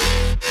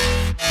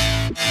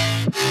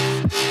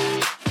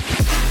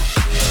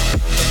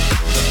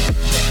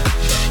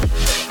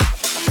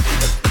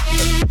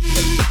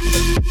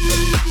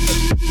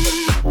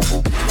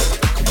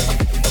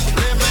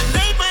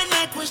 Lemonade, my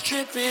neck was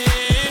tripping.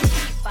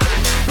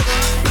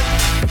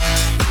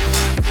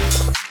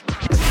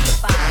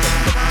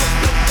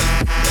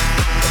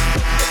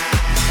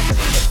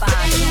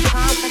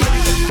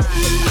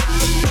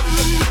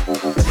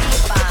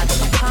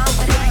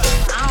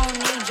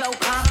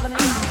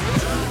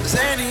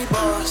 Zany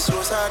boss,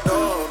 suicide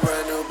door,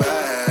 brand new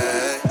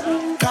bag.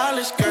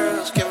 College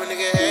girls, give a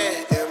nigga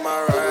head in my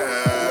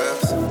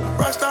raps.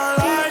 Rockstar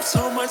life,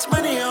 so much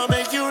money, I'll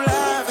make you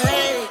laugh.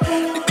 Hey,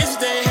 the bitch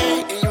they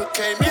hate, and you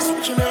can't miss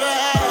what you never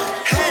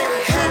had.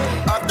 Hey,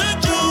 hey, off the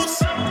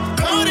juice,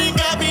 coding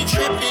got me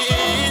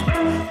tripping.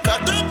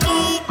 Cut the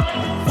coupe,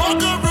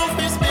 walker roof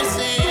is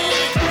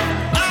missing.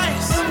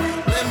 Ice,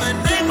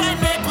 lemonade, my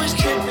neck was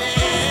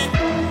tripping.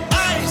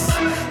 Ice,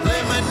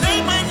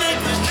 lemonade, my neck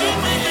was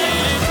tripping.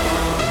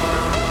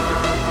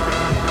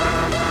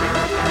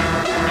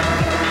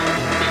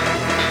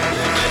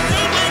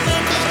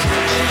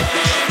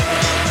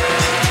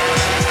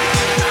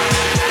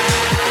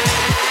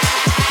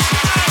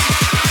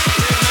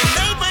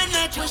 My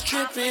neck was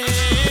tripping.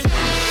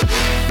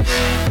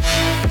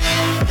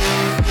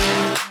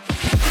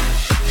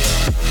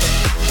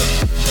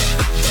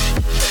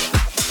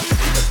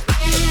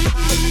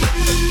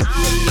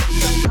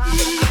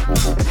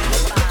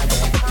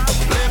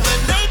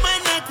 Lemonade, my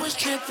neck was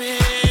tripping.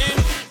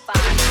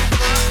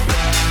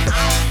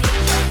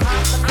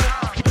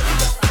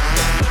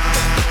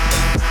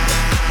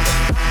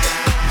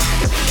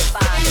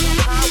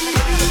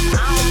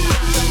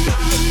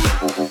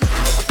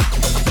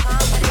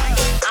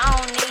 I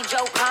don't need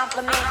your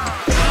compliment.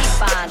 Be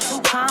fine,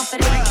 too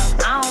confident.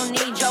 I don't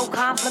need your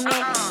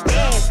compliment.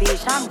 Bad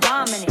bitch, I'm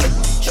dominant.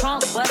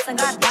 Trunk bustin',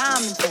 got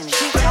diamonds in it.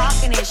 She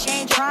talking it, she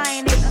ain't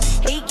trying it.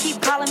 He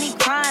keep calling me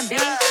crying,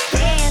 bitch.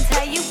 Dance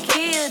how you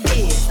killed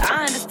this.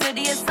 I understood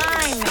the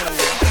assignment.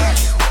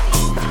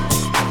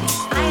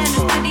 I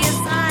understood the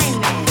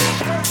assignment.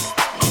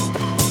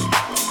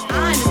 I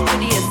understood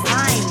the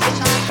assignment.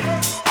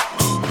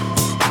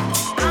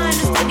 I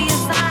understood the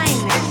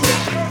assignment.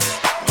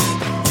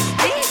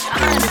 Bitch, I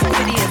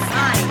understood the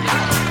assignment.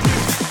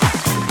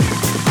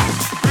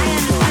 I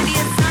understood the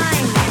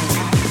assignment.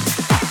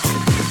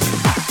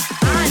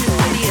 I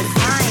understood the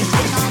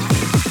assignment.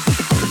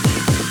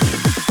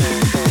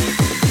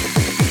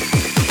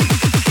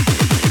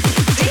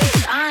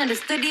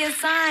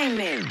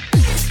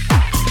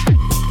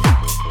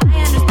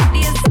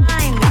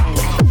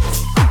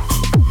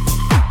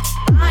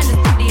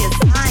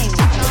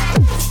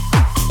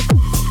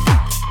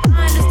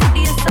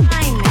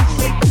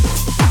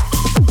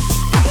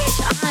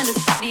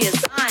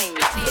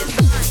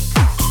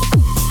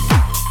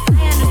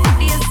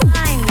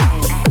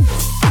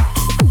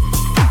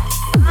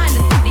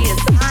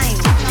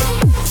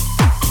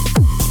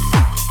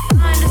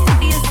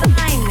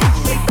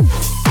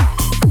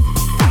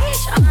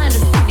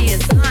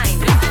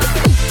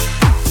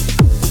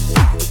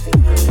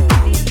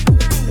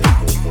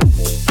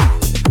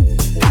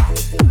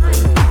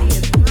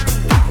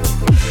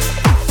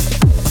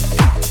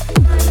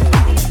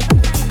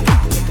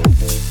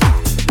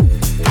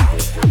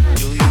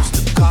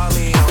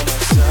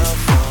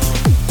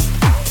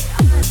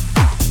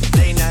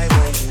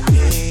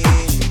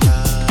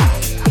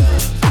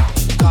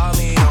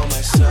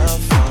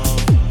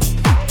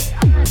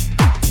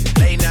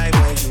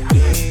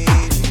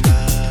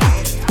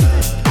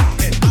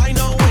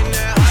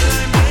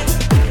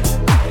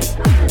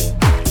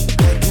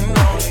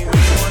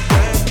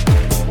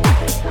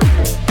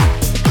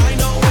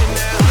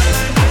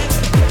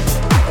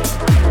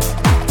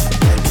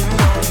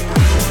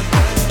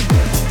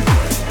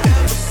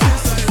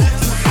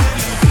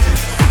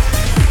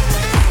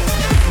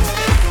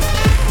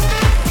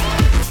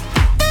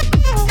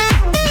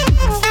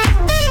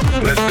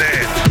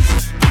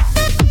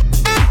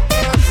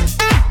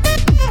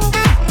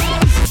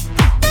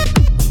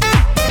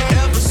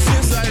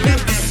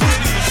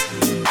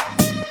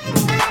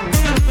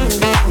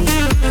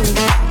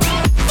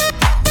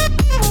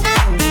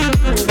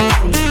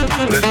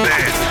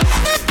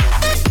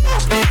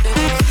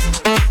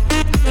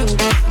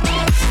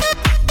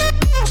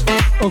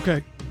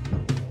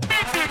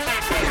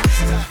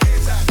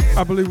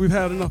 I believe we've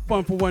had enough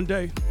fun for one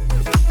day.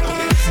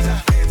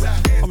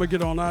 I'm gonna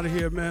get on out of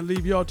here, man.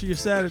 Leave y'all to your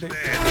Saturday.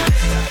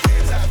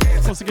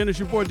 Once again, it's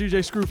your boy DJ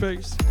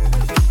Screwface.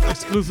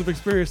 Exclusive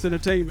Experience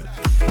Entertainment.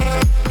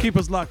 Keep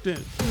us locked in.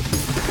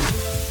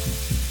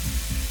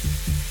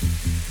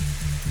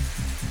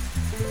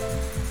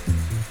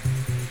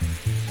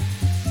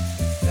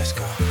 Let's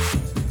go.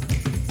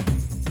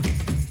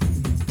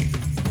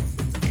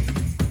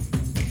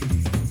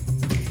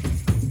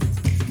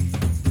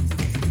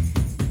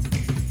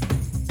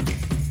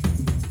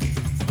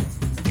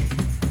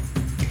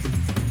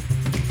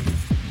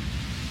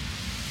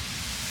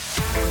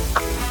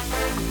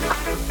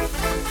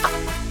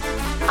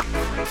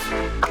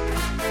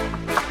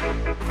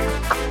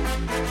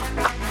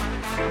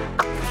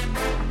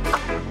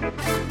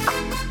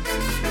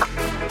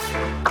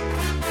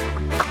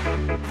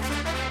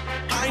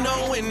 I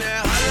know when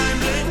that hotline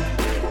bling,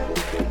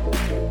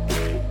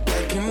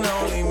 that can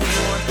only mean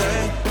one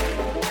thing.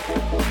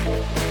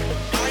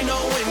 I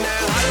know when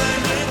that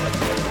hotline bling,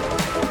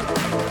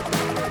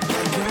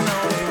 that can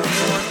only mean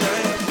one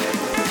thing.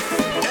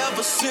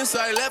 Ever since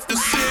I left the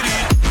city.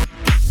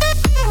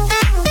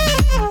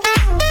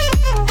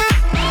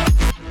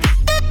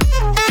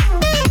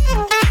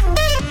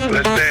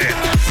 Let's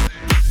dance.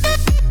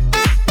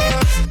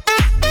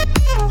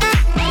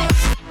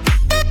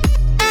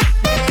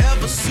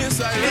 Ever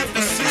since I left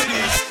the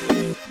city.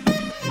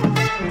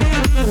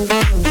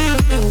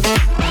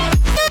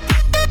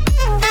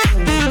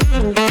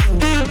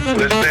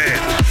 Let's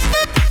dance.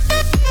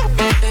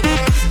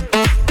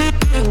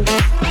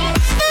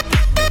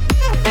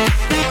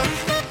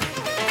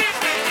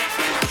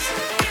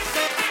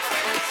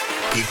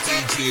 The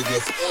DJ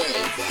with all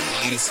the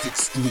hottest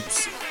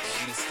exclusive.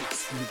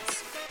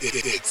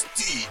 It's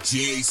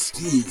DJ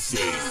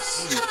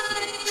Screwface.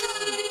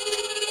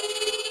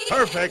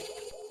 Perfect.